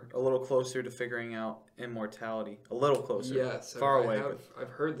are a little closer to figuring out immortality. A little closer. Yes, Far I away. have, I've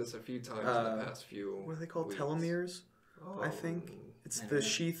heard this a few times in the past few. What are they called? weeks. Telomeres? I think. It's I don't the know.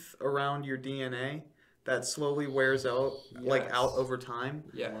 sheath around your DNA that slowly wears out, like Yes. out over time.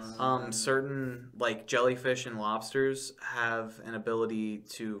 Yes. Certain like jellyfish and lobsters have an ability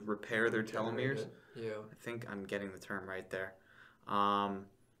to repair their telomeres. Yeah. I think I'm getting the term right there.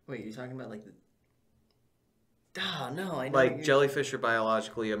 Wait, you're talking about like the. Oh no, I know. Like jellyfish are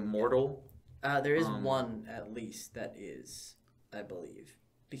biologically immortal. There is one at least that is, I believe,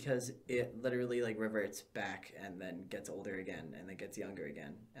 because it literally like reverts back and then gets older again and then gets younger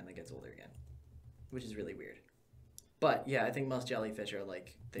again and then gets older again, which is really weird. But yeah, I think most jellyfish are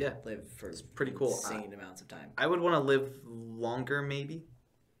like they Yeah, live for it's pretty cool. insane amounts of time. I would want to live longer, maybe,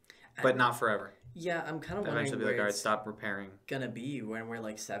 but not forever. Yeah, I'm kind of Eventually, wondering be where like, all right, it's stop repairing. gonna be when we're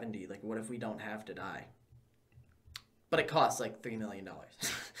like 70. Like, what if we don't have to die? But it costs like $3 million.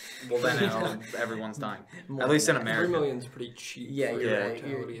 Well, then everyone's dying. More At least in than that. America. $3 million's pretty cheap Yeah, for you're right.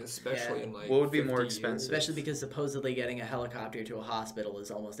 mortality, especially in like What would be 50 more years. expensive? Especially because supposedly getting a helicopter to a hospital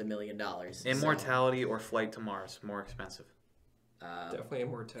is almost $1 million. Immortality or flight to Mars more expensive? So, Definitely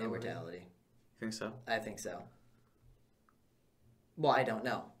immortality. immortality. You think so? I think so. Well, I don't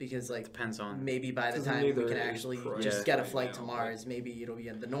know because like Depends on. maybe by the Because time we neither can is actually priced just get a right flight to now, Mars, maybe it'll be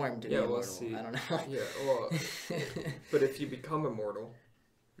the norm to be Yeah, immortal. we'll see. I don't know. Yeah, well, but if you become immortal,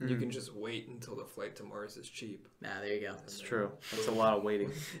 you Mm. can just wait until the flight to Mars is cheap. Nah, there you go. It's true. That's a lot of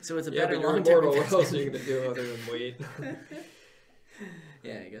waiting. So it's a Yeah, better but you're long term immortal. What else are you investment. gonna do other than wait?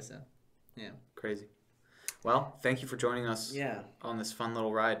 Yeah, I guess so. Crazy. Well, thank you for joining us Yeah. on this fun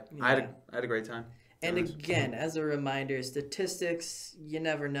little ride. Yeah. I had a great time. And again, as a reminder, statistics, you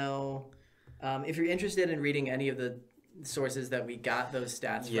never know. If you're interested in reading any of the sources that we got those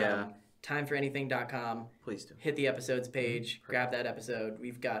stats from, timeforanything.com. Please do. Hit the episodes page, grab that episode.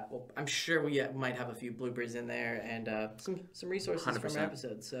 We've got, I'm sure we might have a few bloopers in there and some resources 100%. from our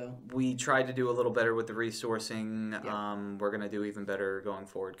episodes. So we tried to do a little better with the resourcing. Yeah. We're going to do even better going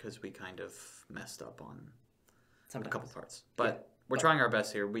forward because we kind of messed up on sometimes. a couple parts. But we're trying our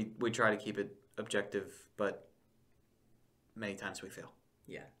best here. We try to keep it objective, but many times we fail.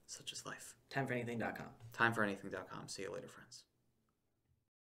 Yeah. Such is life. Timeforanything.com. Timeforanything.com. See you later, friends.